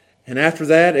 And after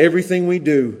that, everything we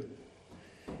do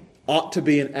ought to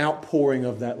be an outpouring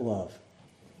of that love.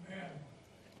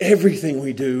 Everything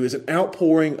we do is an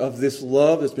outpouring of this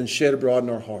love that's been shed abroad in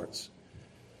our hearts.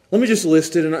 Let me just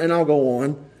list it and I'll go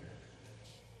on.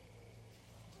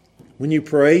 When you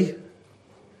pray,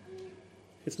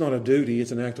 it's not a duty,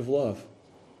 it's an act of love.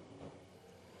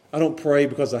 I don't pray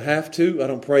because I have to. I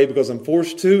don't pray because I'm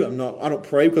forced to. I don't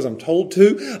pray because I'm told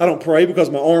to. I don't pray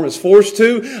because my arm is forced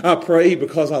to. I pray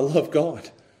because I love God.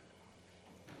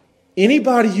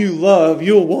 Anybody you love,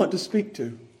 you'll want to speak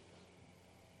to.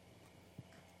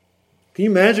 Can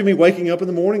you imagine me waking up in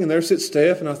the morning and there sits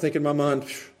Steph and I think in my mind,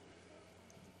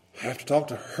 I have to talk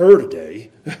to her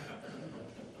today.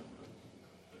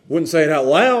 Wouldn't say it out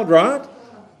loud, right?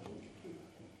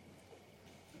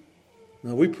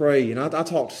 No, we pray and I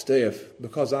talk to Steph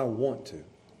because I want to.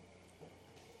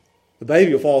 The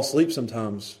baby will fall asleep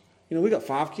sometimes. You know, we got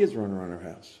 5 kids running around our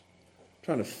house.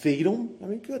 Trying to feed them. I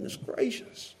mean, goodness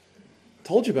gracious. I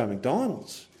told you about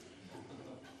McDonald's.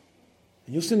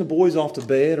 And you'll send the boys off to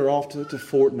bed or off to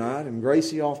Fortnite, and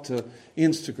Gracie off to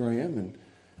Instagram, and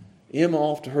Emma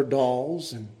off to her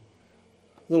dolls, and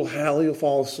little Hallie will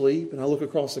fall asleep, and I look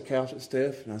across the couch at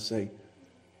Steph and I say,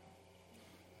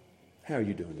 "How are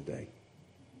you doing today?"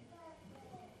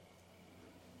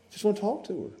 just want to talk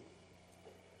to her.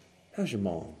 How's your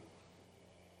mom?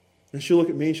 And she'll look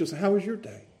at me and she'll say, how was your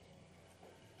day?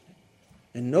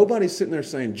 And nobody's sitting there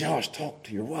saying, Josh, talk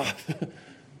to your wife.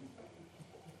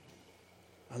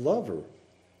 I love her.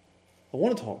 I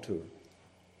want to talk to her.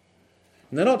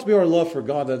 And that ought to be our love for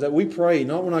God, that we pray,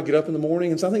 not when I get up in the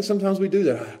morning. And so I think sometimes we do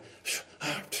that.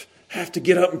 I have to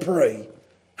get up and pray.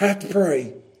 I have to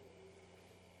pray.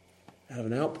 Out of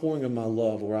an outpouring of my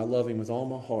love, where I love Him with all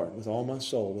my heart, with all my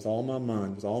soul, with all my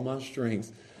mind, with all my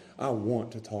strength, I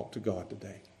want to talk to God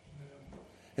today.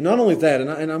 And not only that,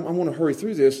 and I want to hurry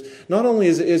through this, not only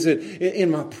is it in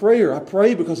my prayer, I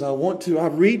pray because I want to. I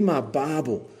read my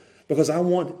Bible because I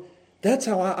want. That's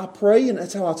how I pray and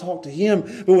that's how I talk to Him.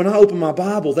 But when I open my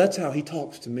Bible, that's how He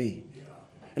talks to me.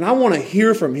 And I want to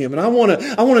hear from Him, and I want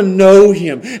to know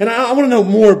Him, and I want to know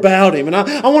more about Him. And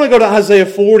I want to go to Isaiah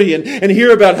 40 and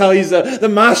hear about how He's the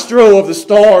maestro of the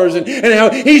stars, and how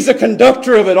He's the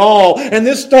conductor of it all. And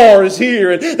this star is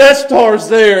here, and that star is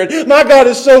there. And my God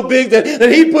is so big that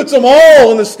He puts them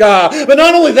all in the sky. But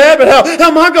not only that, but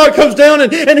how my God comes down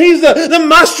and He's the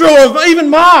maestro of even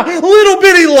my little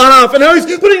bitty life, and how He's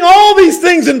putting all these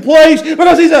things in place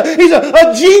because He's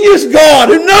a genius God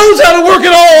who knows how to work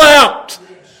it all out.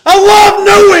 I love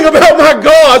knowing about my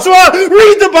God. So I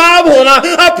read the Bible and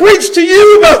I preach to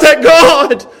you about that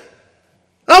God.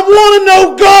 I want to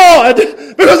know God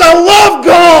because I love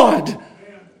God.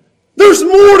 There's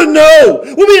more to know.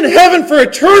 We'll be in heaven for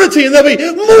eternity and there'll be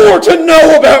more to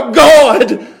know about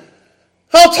God.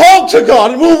 I'll talk to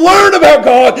God and we'll learn about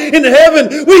God in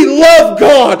heaven. We love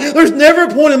God. There's never a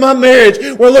point in my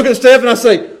marriage where I look at Steph and I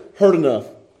say, heard enough.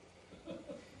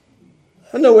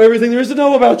 I know everything there is to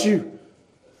know about you.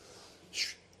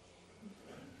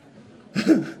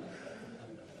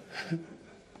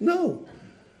 No.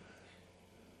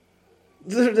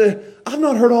 I've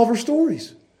not heard all of her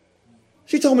stories.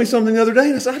 She told me something the other day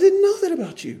and I said, I didn't know that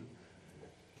about you.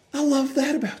 I love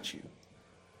that about you.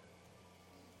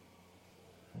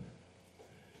 And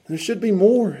there should be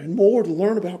more and more to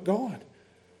learn about God.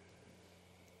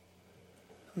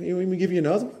 Let me give you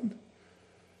another one.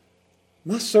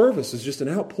 My service is just an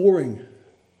outpouring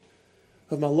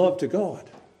of my love to God.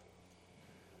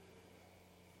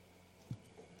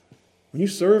 When you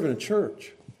serve in a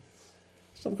church,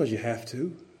 it's not because you have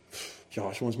to.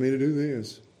 Josh wants me to do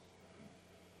this.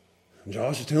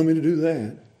 Josh is telling me to do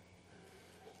that.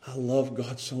 I love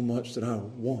God so much that I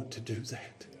want to do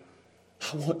that.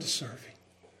 I want to serve Him.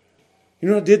 You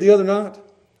know what I did the other night?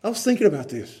 I was thinking about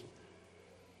this.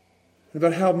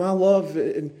 About how my love,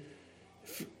 and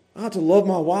I ought to love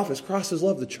my wife as Christ has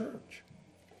loved the church.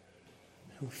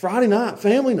 Friday night,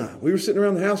 family night, we were sitting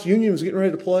around the house. Union was getting ready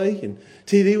to play, and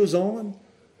TV was on.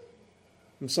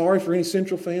 I'm sorry for any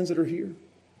Central fans that are here.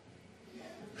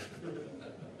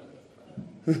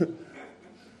 And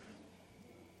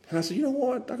I said, you know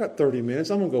what? I got 30 minutes.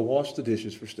 I'm going to go wash the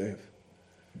dishes for Steph.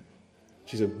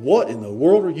 She said, what in the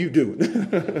world are you doing?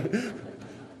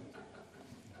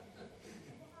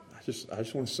 I just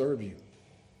want to serve you.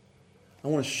 I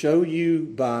want to show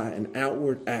you by an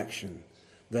outward action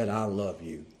that I love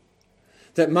you.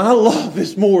 That my love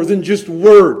is more than just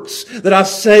words that I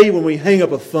say when we hang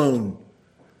up a phone.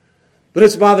 But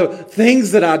it's by the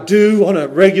things that I do on a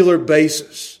regular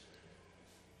basis.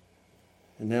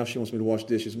 And now she wants me to wash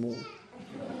dishes more.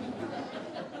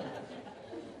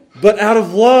 But out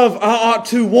of love, I ought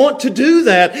to want to do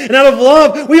that. And out of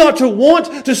love, we ought to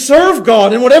want to serve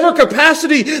God in whatever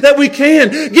capacity that we can.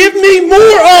 Give me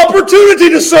more opportunity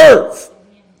to serve.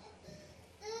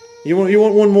 You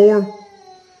want one more?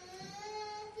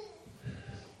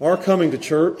 Our coming to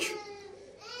church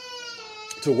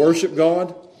to worship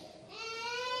God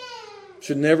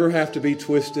should never have to be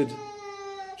twisted,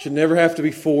 should never have to be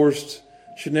forced,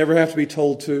 should never have to be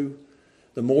told to.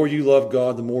 The more you love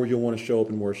God, the more you'll want to show up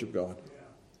and worship God.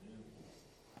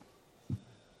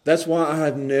 That's why I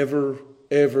have never,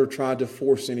 ever tried to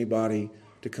force anybody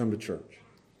to come to church.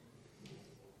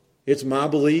 It's my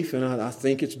belief, and I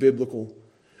think it's biblical,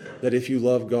 that if you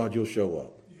love God, you'll show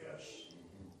up.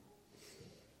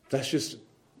 That's just...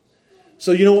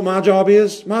 So you know what my job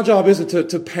is? My job isn't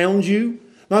to pound you.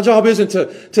 My job isn't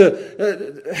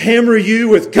to hammer you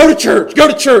with, go to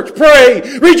church, pray,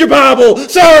 read your Bible,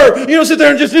 serve. Sit there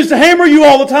and just hammer you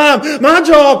all the time. My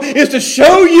job is to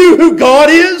show you who God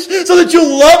is so that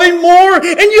you'll love Him more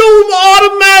and you'll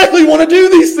automatically want to do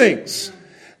these things.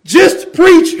 Just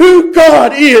preach who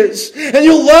God is and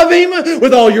you'll love Him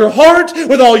with all your heart,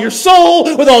 with all your soul,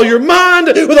 with all your mind,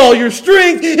 with all your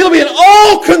strength. It'll be an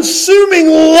all-consuming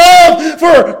love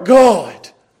for God.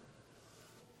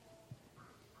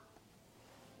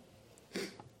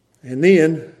 And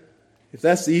then If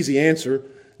that's the easy answer,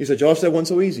 you say, Josh, that wasn't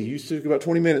so easy. You took about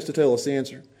 20 minutes to tell us the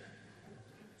answer.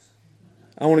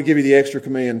 I want to give you the extra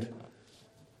command.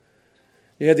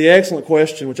 You had the excellent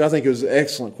question, which I think was an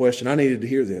excellent question. I needed to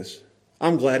hear this.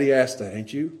 I'm glad he asked that,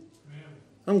 ain't you?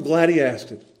 I'm glad he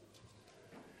asked it.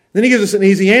 Then he gives us an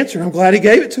easy answer. I'm glad he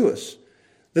gave it to us.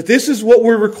 That this is what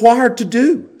we're required to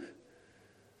do.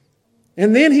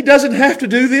 And then he doesn't have to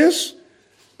do this,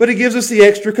 but he gives us the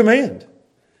extra command.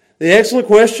 The excellent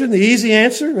question, the easy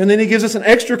answer, and then he gives us an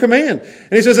extra command.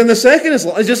 And he says, and the second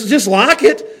is just like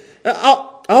it.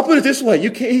 I'll put it this way.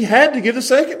 He had to give the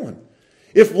second one.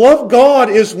 If love God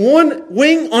is one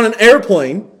wing on an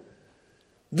airplane,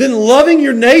 then loving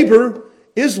your neighbor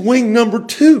is wing number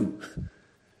 2.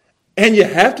 And you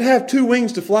have to have 2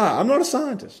 wings to fly. I'm not a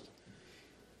scientist.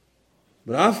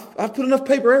 But I've put enough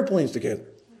paper airplanes together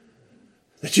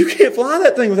that you can't fly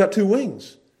that thing without 2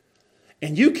 wings.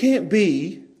 And you can't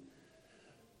be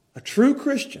a true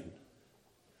Christian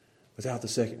without the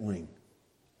second wing.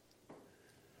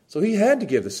 So he had to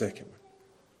give the second one.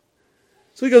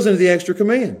 So he goes into the extra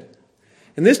command.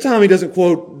 And this time he doesn't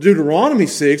quote Deuteronomy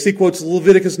 6, he quotes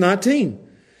Leviticus 19.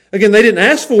 Again, they didn't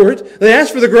ask for it. They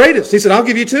asked for the greatest. He said, I'll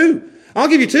give you 2. I'll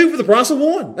give you 2 for the price of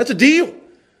 1. That's a deal.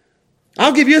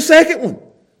 I'll give you a second one.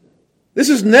 This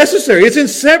is necessary. It's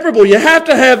inseparable. You have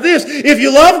to have this. If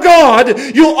you love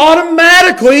God, you'll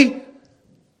automatically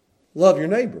love your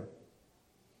neighbor.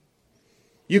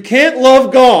 You can't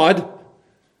love God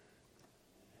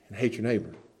and hate your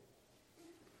neighbor.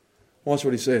 Watch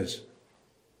what he says.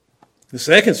 The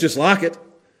second's just like it.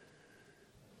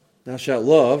 Thou shalt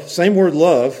love. Same word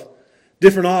love.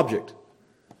 Different object.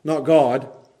 Not God,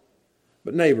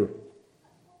 but neighbor.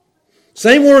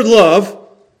 Same word love.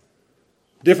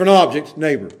 Different object,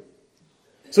 neighbor.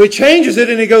 So he changes it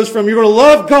and he goes from you're going to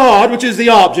love God, which is the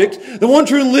object, the one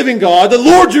true and living God, the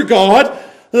Lord your God,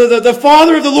 the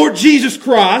Father of the Lord Jesus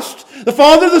Christ, the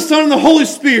Father, the Son, and the Holy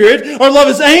Spirit. Our love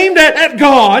is aimed at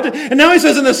God. And now he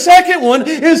says, and the second one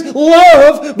is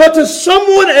love, but to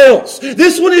someone else.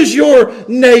 This one is your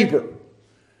neighbor.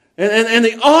 And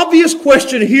the obvious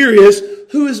question here is,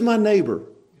 who is my neighbor?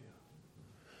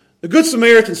 The Good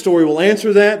Samaritan story will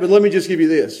answer that, but let me just give you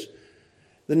this.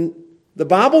 The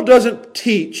Bible doesn't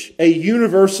teach a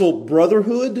universal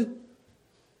brotherhood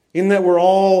in that we're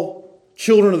all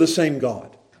children of the same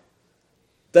God.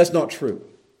 That's not true.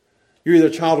 You're either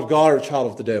a child of God or a child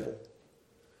of the devil.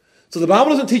 So the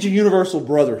Bible doesn't teach a universal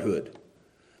brotherhood,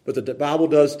 but the Bible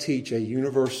does teach a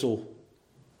universal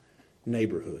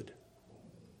neighborhood.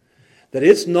 That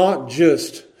it's not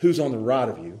just who's on the right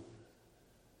of you,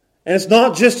 and it's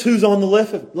not just who's on the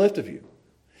left of you.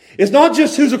 It's not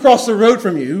just who's across the road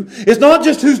from you. It's not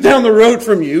just who's down the road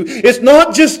from you. It's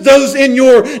not just those in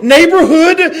your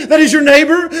neighborhood that is your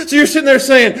neighbor. So you're sitting there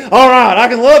saying, all right, I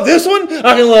can love this one.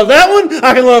 I can love that one.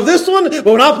 I can love this one. But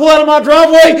when I pull out of my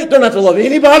driveway, I don't have to love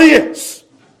anybody else.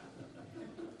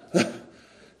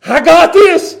 I got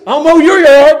this. I'll mow your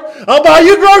yard. I'll buy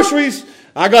you groceries.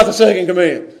 I got the second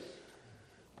command.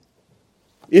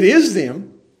 It is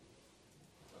them.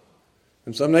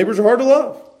 And some neighbors are hard to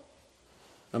love.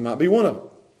 I might be one of them.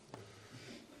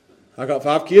 I got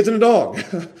 5 kids and a dog.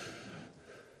 But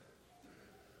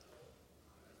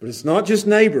it's not just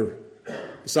neighbor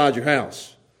beside your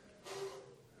house.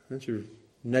 That's your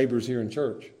neighbors here in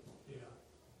church.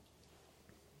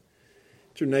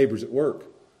 It's your neighbors at work.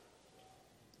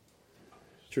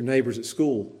 It's your neighbors at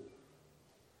school.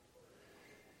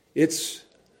 It's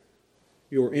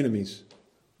your enemies.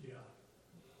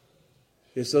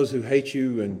 It's those who hate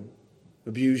you and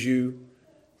abuse you,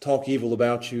 talk evil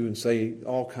about you, and say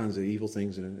all kinds of evil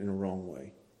things in a wrong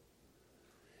way.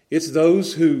 It's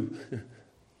those who...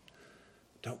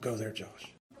 Don't go there,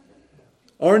 Josh.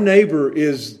 Our neighbor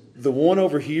is the one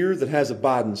over here that has a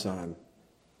Biden sign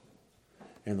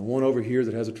and the one over here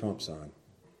that has a Trump sign.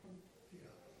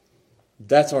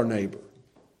 That's our neighbor.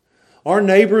 Our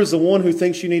neighbor is the one who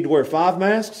thinks you need to wear 5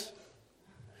 masks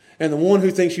and the one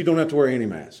who thinks you don't have to wear any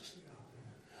masks.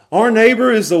 Our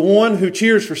neighbor is the one who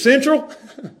cheers for Central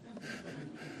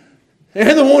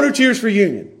and the one who cheers for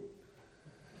Union.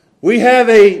 We have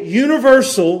a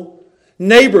universal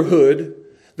neighborhood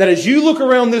that as you look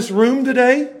around this room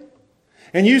today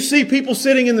and you see people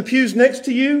sitting in the pews next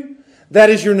to you, that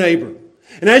is your neighbor.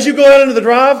 And as you go out into the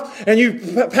drive and you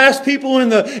pass people in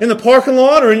the parking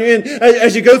lot, or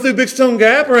as you go through Big Stone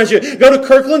Gap, or as you go to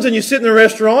Kirkland's and you sit in the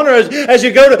restaurant, or as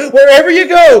you go to wherever you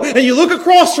go and you look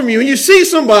across from you and you see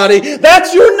somebody,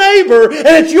 that's your neighbor,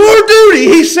 and it's your duty,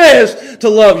 he says, to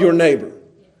love your neighbor.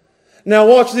 Now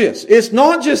watch this. It's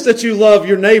not just that you love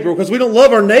your neighbor, because we don't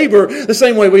love our neighbor the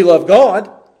same way we love God.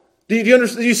 Do you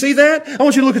understand? Do you see that? I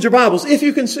want you to look at your Bibles, if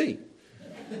you can see.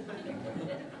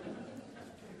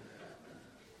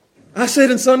 I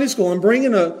said in Sunday school, I'm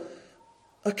bringing a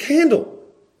candle.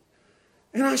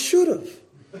 And I should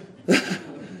have.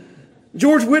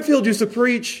 George Whitefield used to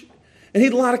preach, and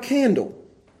he'd light a candle.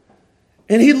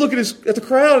 And he'd look at the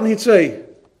crowd and he'd say,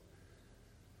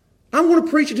 I'm going to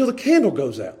preach until the candle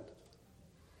goes out.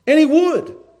 And he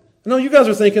would. I know you guys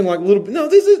are thinking like little, no,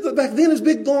 back then it's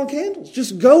big long candles.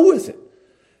 Just go with it.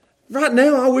 Right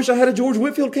now, I wish I had a George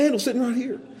Whitefield candle sitting right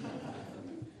here.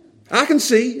 I can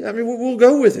see. I mean, we'll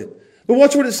go with it. But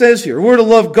watch what it says here. We're to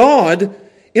love God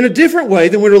in a different way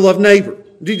than we're to love neighbor.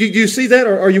 Do you see that?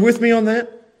 Are you with me on that?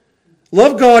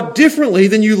 Love God differently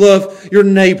than you love your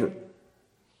neighbor.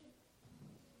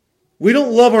 We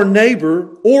don't love our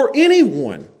neighbor or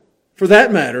anyone, for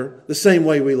that matter, the same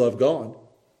way we love God.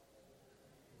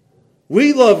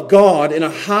 We love God in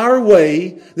a higher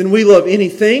way than we love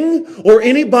anything or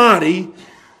anybody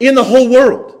in the whole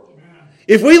world.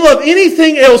 If we love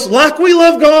anything else like we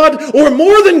love God or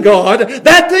more than God,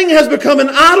 that thing has become an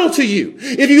idol to you.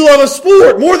 If you love a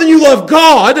sport more than you love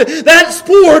God, that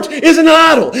sport is an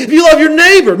idol. If you love your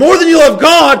neighbor more than you love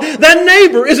God, that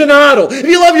neighbor is an idol. If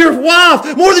you love your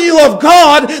wife more than you love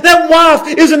God, that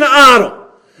wife is an idol.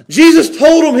 Jesus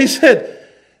told him, he said,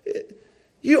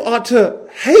 you ought to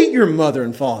hate your mother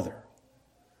and father.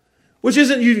 Which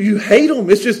isn't you hate them,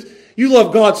 it's just you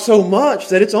love God so much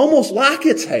that it's almost like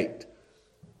it's hate.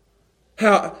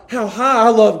 How high I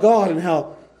love God and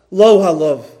how low I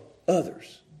love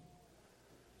others.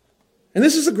 And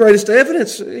this is the greatest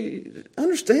evidence.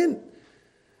 Understand,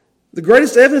 the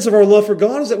greatest evidence of our love for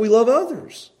God is that we love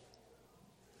others.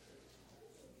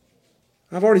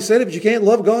 I've already said it, but you can't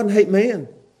love God and hate man.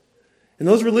 And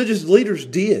those religious leaders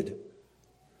did.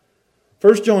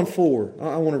 1 John 4.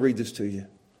 I want to read this to you.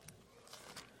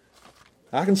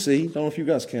 I can see. Don't know if you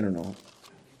guys can or not.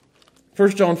 1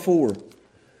 John 4.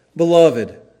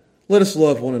 Beloved, let us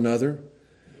love one another.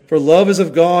 For love is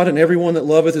of God, and everyone that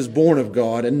loveth is born of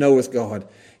God, and knoweth God.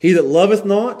 He that loveth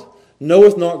not,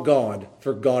 knoweth not God,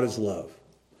 for God is love.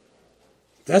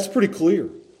 That's pretty clear.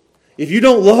 If you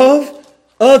don't love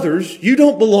others, you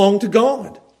don't belong to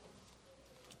God.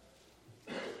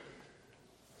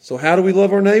 So how do we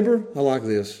love our neighbor? I like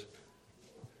this.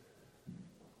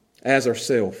 As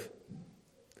ourselves.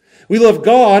 We love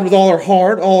God with all our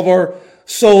heart, all of our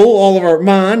soul, all of our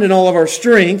mind, and all of our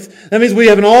strength. That means we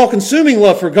have an all-consuming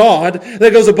love for God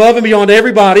that goes above and beyond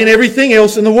everybody and everything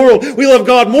else in the world. We love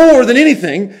God more than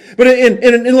anything. But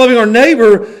in loving our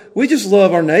neighbor, we just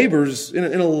love our neighbors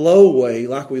in a low way,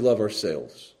 like we love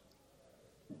ourselves.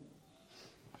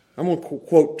 I'm going to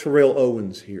quote Terrell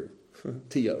Owens here.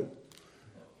 T.O.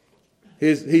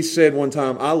 He said one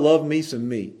time, I love me some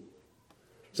me.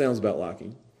 Sounds about like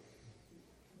him.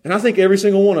 And I think every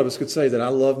single one of us could say that I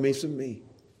love me some me.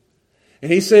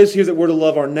 And he says here that we're to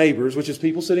love our neighbors, which is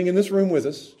people sitting in this room with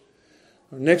us,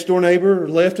 our next door neighbor,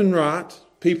 left and right,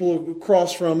 people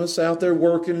across from us out there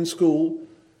working in school.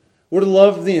 We're to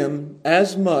love them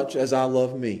as much as I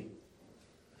love me.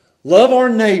 Love our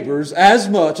neighbors as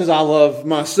much as I love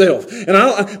myself. And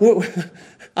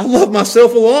I love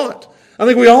myself a lot. I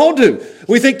think we all do.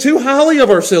 We think too highly of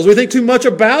ourselves. We think too much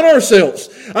about ourselves.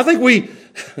 I think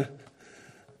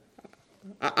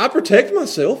I protect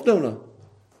myself, don't I?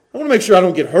 I want to make sure I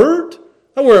don't get hurt.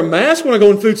 I wear a mask when I go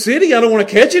in Food City. I don't want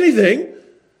to catch anything.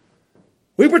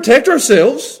 We protect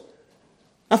ourselves.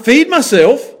 I feed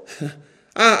myself.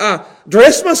 I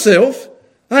dress myself.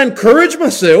 I encourage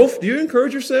myself. Do you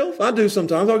encourage yourself? I do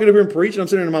sometimes. I'll get up here and preach and I'm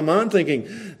sitting in my mind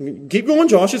thinking, keep going,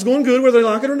 Josh. It's going good whether they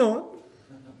like it or not.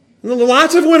 And the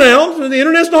lights have went out and the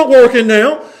internet's not working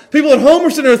now. People at home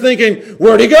are sitting there thinking,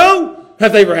 where'd he go?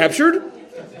 Have they raptured?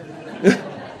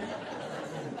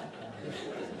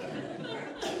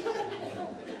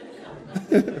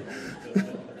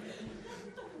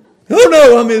 Oh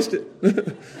no, I missed it.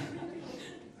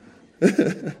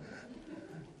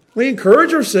 We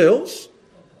encourage ourselves.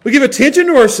 We give attention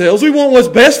to ourselves. We want what's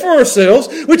best for ourselves.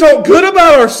 We talk good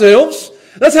about ourselves.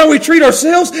 That's how we treat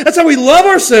ourselves. That's how we love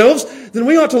ourselves. Then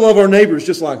we ought to love our neighbors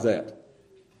just like that.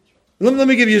 Let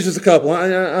me give you just a couple.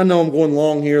 I know I'm going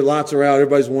long here. Lights are out.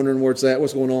 Everybody's wondering where it's at,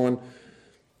 what's going on.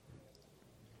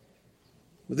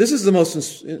 But this is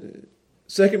the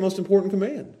second most important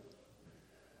command.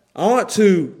 I ought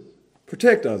to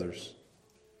protect others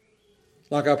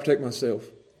like I protect myself.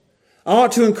 I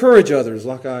ought to encourage others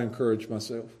like I encourage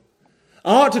myself.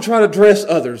 I ought to try to dress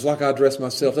others like I dress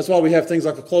myself. That's why we have things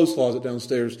like a clothes closet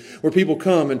downstairs where people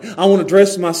come and I want to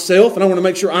dress myself and I want to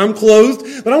make sure I'm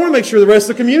clothed, but I want to make sure the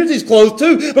rest of the community is clothed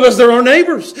too because they're our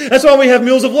neighbors. That's why we have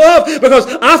meals of love, because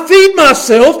I feed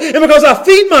myself, and because I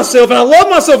feed myself and I love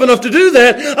myself enough to do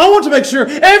that, I want to make sure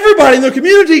everybody in the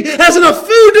community has enough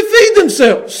food to feed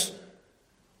themselves.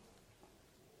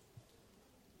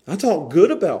 I talk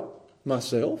good about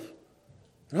myself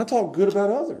and I talk good about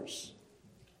others.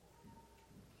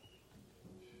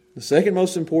 The second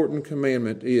most important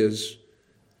commandment is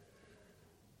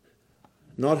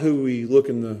not who we look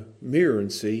in the mirror and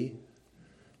see,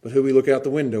 but who we look out the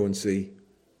window and see.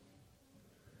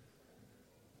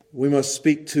 We must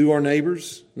speak to our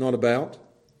neighbors, not about.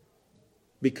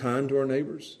 Be kind to our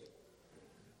neighbors.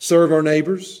 Serve our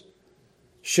neighbors.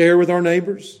 Share with our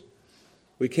neighbors.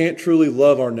 We can't truly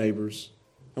love our neighbors.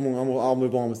 I'll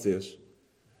move on with this.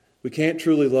 We can't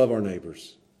truly love our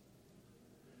neighbors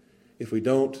if we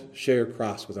don't share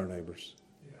Christ with our neighbors.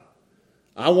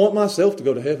 I want myself to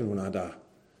go to heaven when I die.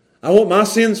 I want my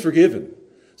sins forgiven.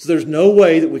 So there's no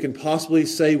way that we can possibly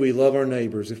say we love our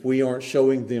neighbors if we aren't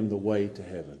showing them the way to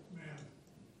heaven.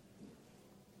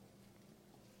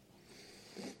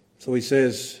 So he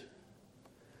says,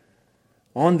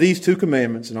 on these two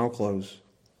commandments, and I'll close,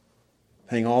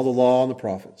 hang all the law and the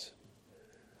prophets.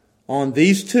 On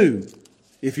these two,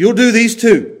 if you'll do these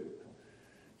two,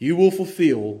 you will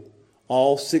fulfill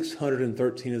all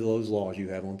 613 of those laws you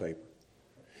have on paper.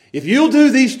 If you'll do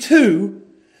these two,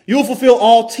 you'll fulfill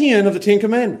all 10 of the 10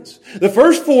 commandments. The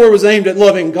first 4 was aimed at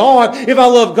loving God. If I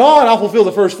love God, I'll fulfill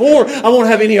the first 4. I won't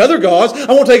have any other gods.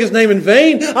 I won't take His name in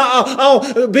vain. I'll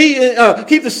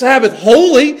keep the Sabbath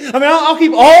holy. I'll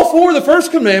keep all 4 of the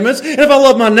first commandments. And if I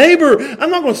love my neighbor, I'm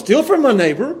not going to steal from my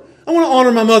neighbor. I want to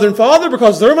honor my mother and father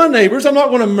because they're my neighbors. I'm not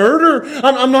going to murder.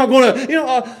 I'm not going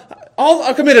to,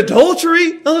 I'll commit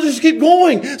adultery. I'll just keep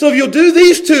going. So if you'll do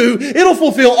these two, it'll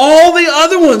fulfill all the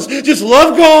other ones. Just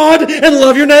love God and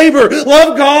love your neighbor.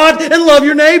 Love God and love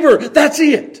your neighbor. That's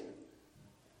it.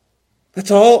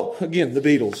 That's all. Again, the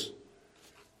Beatles.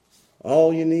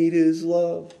 All you need is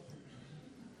love.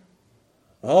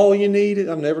 All you need is...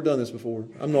 I've never done this before.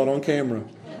 I'm not on camera.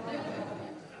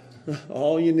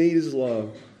 All you need is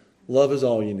love. Love is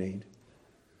all you need.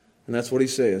 And that's what he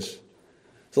says.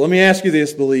 So let me ask you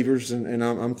this, believers, and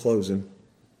I'm closing.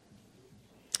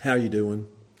 How are you doing?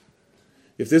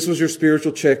 If this was your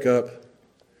spiritual checkup,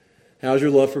 how's your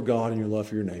love for God and your love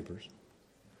for your neighbors?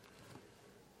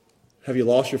 Have you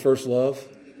lost your first love?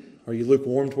 Are you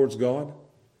lukewarm towards God?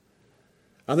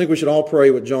 I think we should all pray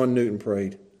what John Newton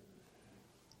prayed.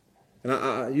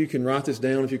 And you can write this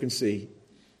down if you can see.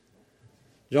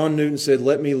 John Newton said,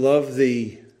 "Let me love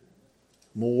thee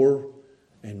more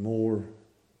and more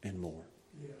and more."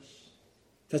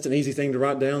 That's an easy thing to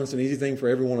write down. That's an easy thing for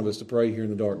every one of us to pray here in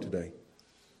the dark today.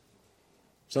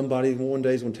 Somebody one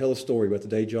day is going to tell a story about the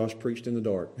day Josh preached in the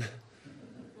dark.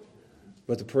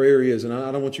 But the prayer is, and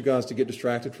I don't want you guys to get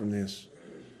distracted from this,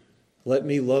 let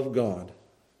me love God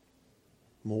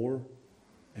more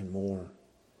and more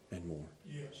and more.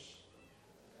 Yes.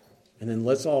 And then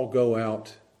let's all go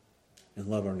out and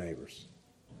love our neighbors.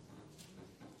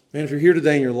 Man, if you're here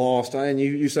today and you're lost, and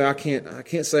you say, I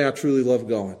can't say I truly love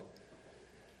God,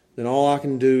 then all I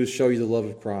can do is show you the love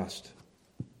of Christ.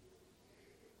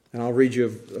 And I'll read you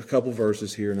a couple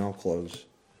verses here and I'll close.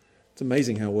 It's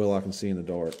amazing how well I can see in the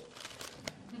dark.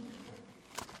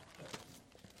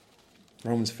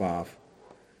 Romans 5.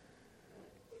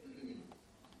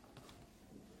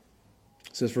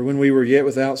 It says, "For when we were yet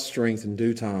without strength, in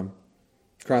due time,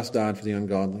 Christ died for the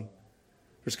ungodly.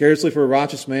 For scarcely for a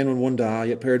righteous man would one die,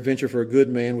 yet peradventure for a good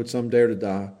man would some dare to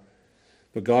die.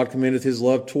 But God commendeth His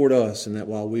love toward us, in that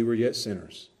while we were yet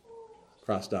sinners,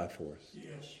 Christ died for us."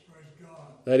 Yes, praise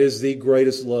God. That is the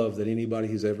greatest love that anybody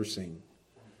has ever seen.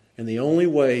 And the only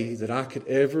way that I could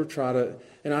ever try to,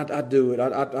 and I do it,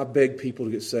 I beg people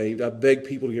to get saved. I beg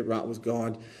people to get right with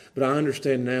God. But I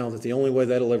understand now that the only way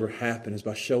that'll ever happen is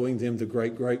by showing them the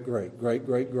great, great, great, great,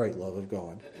 great, great love of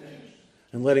God.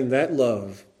 And letting that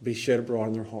love be shed abroad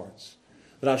in their hearts.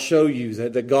 That I show you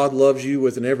that God loves you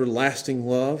with an everlasting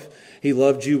love. He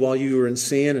loved you while you were in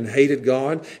sin and hated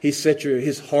God. He set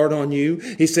His heart on you.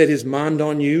 He set His mind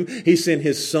on you. He sent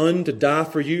His Son to die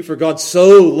for you. For God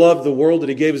so loved the world that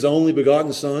He gave His only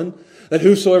begotten Son, that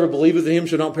whosoever believeth in Him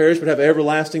should not perish but have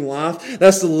everlasting life.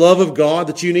 That's the love of God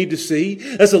that you need to see.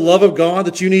 That's the love of God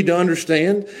that you need to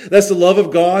understand. That's the love of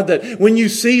God that when you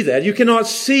see that, you cannot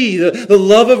see the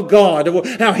love of God,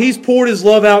 how He's poured His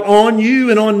love out on you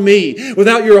and on me,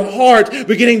 without your heart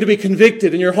beginning to be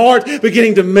convicted and your heart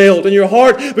beginning to melt and your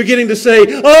heart beginning to say,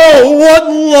 "Oh, what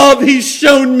love He's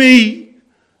shown me."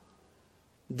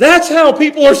 That's how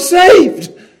people are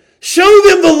saved. Show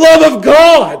them the love of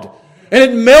God. And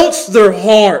it melts their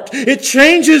heart. It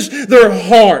changes their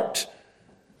heart.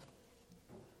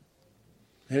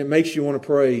 And it makes you want to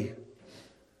pray,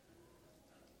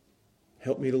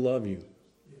 help me to love you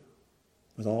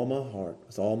with all my heart,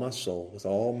 with all my soul, with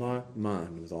all my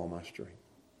mind, with all my strength.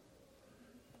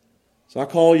 So I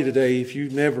call you today, if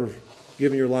you've never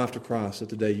given your life to Christ, that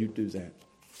today you'd do that.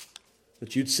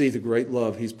 That you'd see the great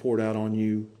love He's poured out on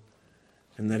you,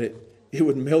 and that it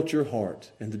would melt your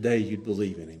heart, and today you'd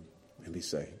believe in Him and be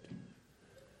saved.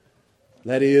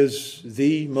 That is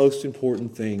the most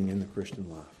important thing in the Christian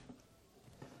life.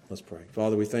 Let's pray.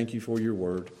 Father, we thank you for your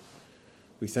word.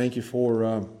 We thank you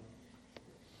for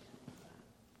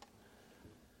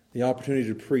the opportunity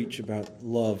to preach about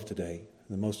love today,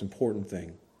 the most important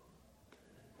thing.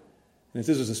 And if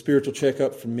this is a spiritual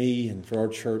checkup for me and for our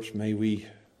church, may we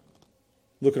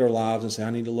look at our lives and say, I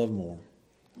need to love more.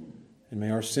 And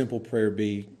may our simple prayer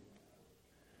be,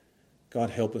 God,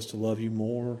 help us to love you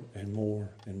more and more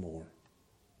and more.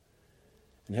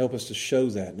 And help us to show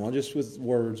that, not just with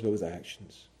words, but with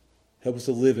actions. Help us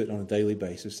to live it on a daily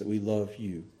basis, that we love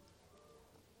you.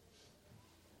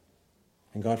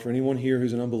 And God, for anyone here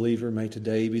who's an unbeliever, may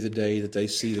today be the day that they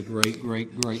see the great,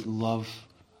 great, great love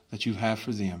that you have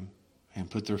for them and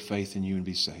put their faith in you and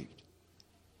be saved.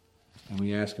 And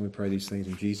we ask and we pray these things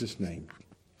in Jesus' name.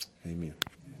 Amen.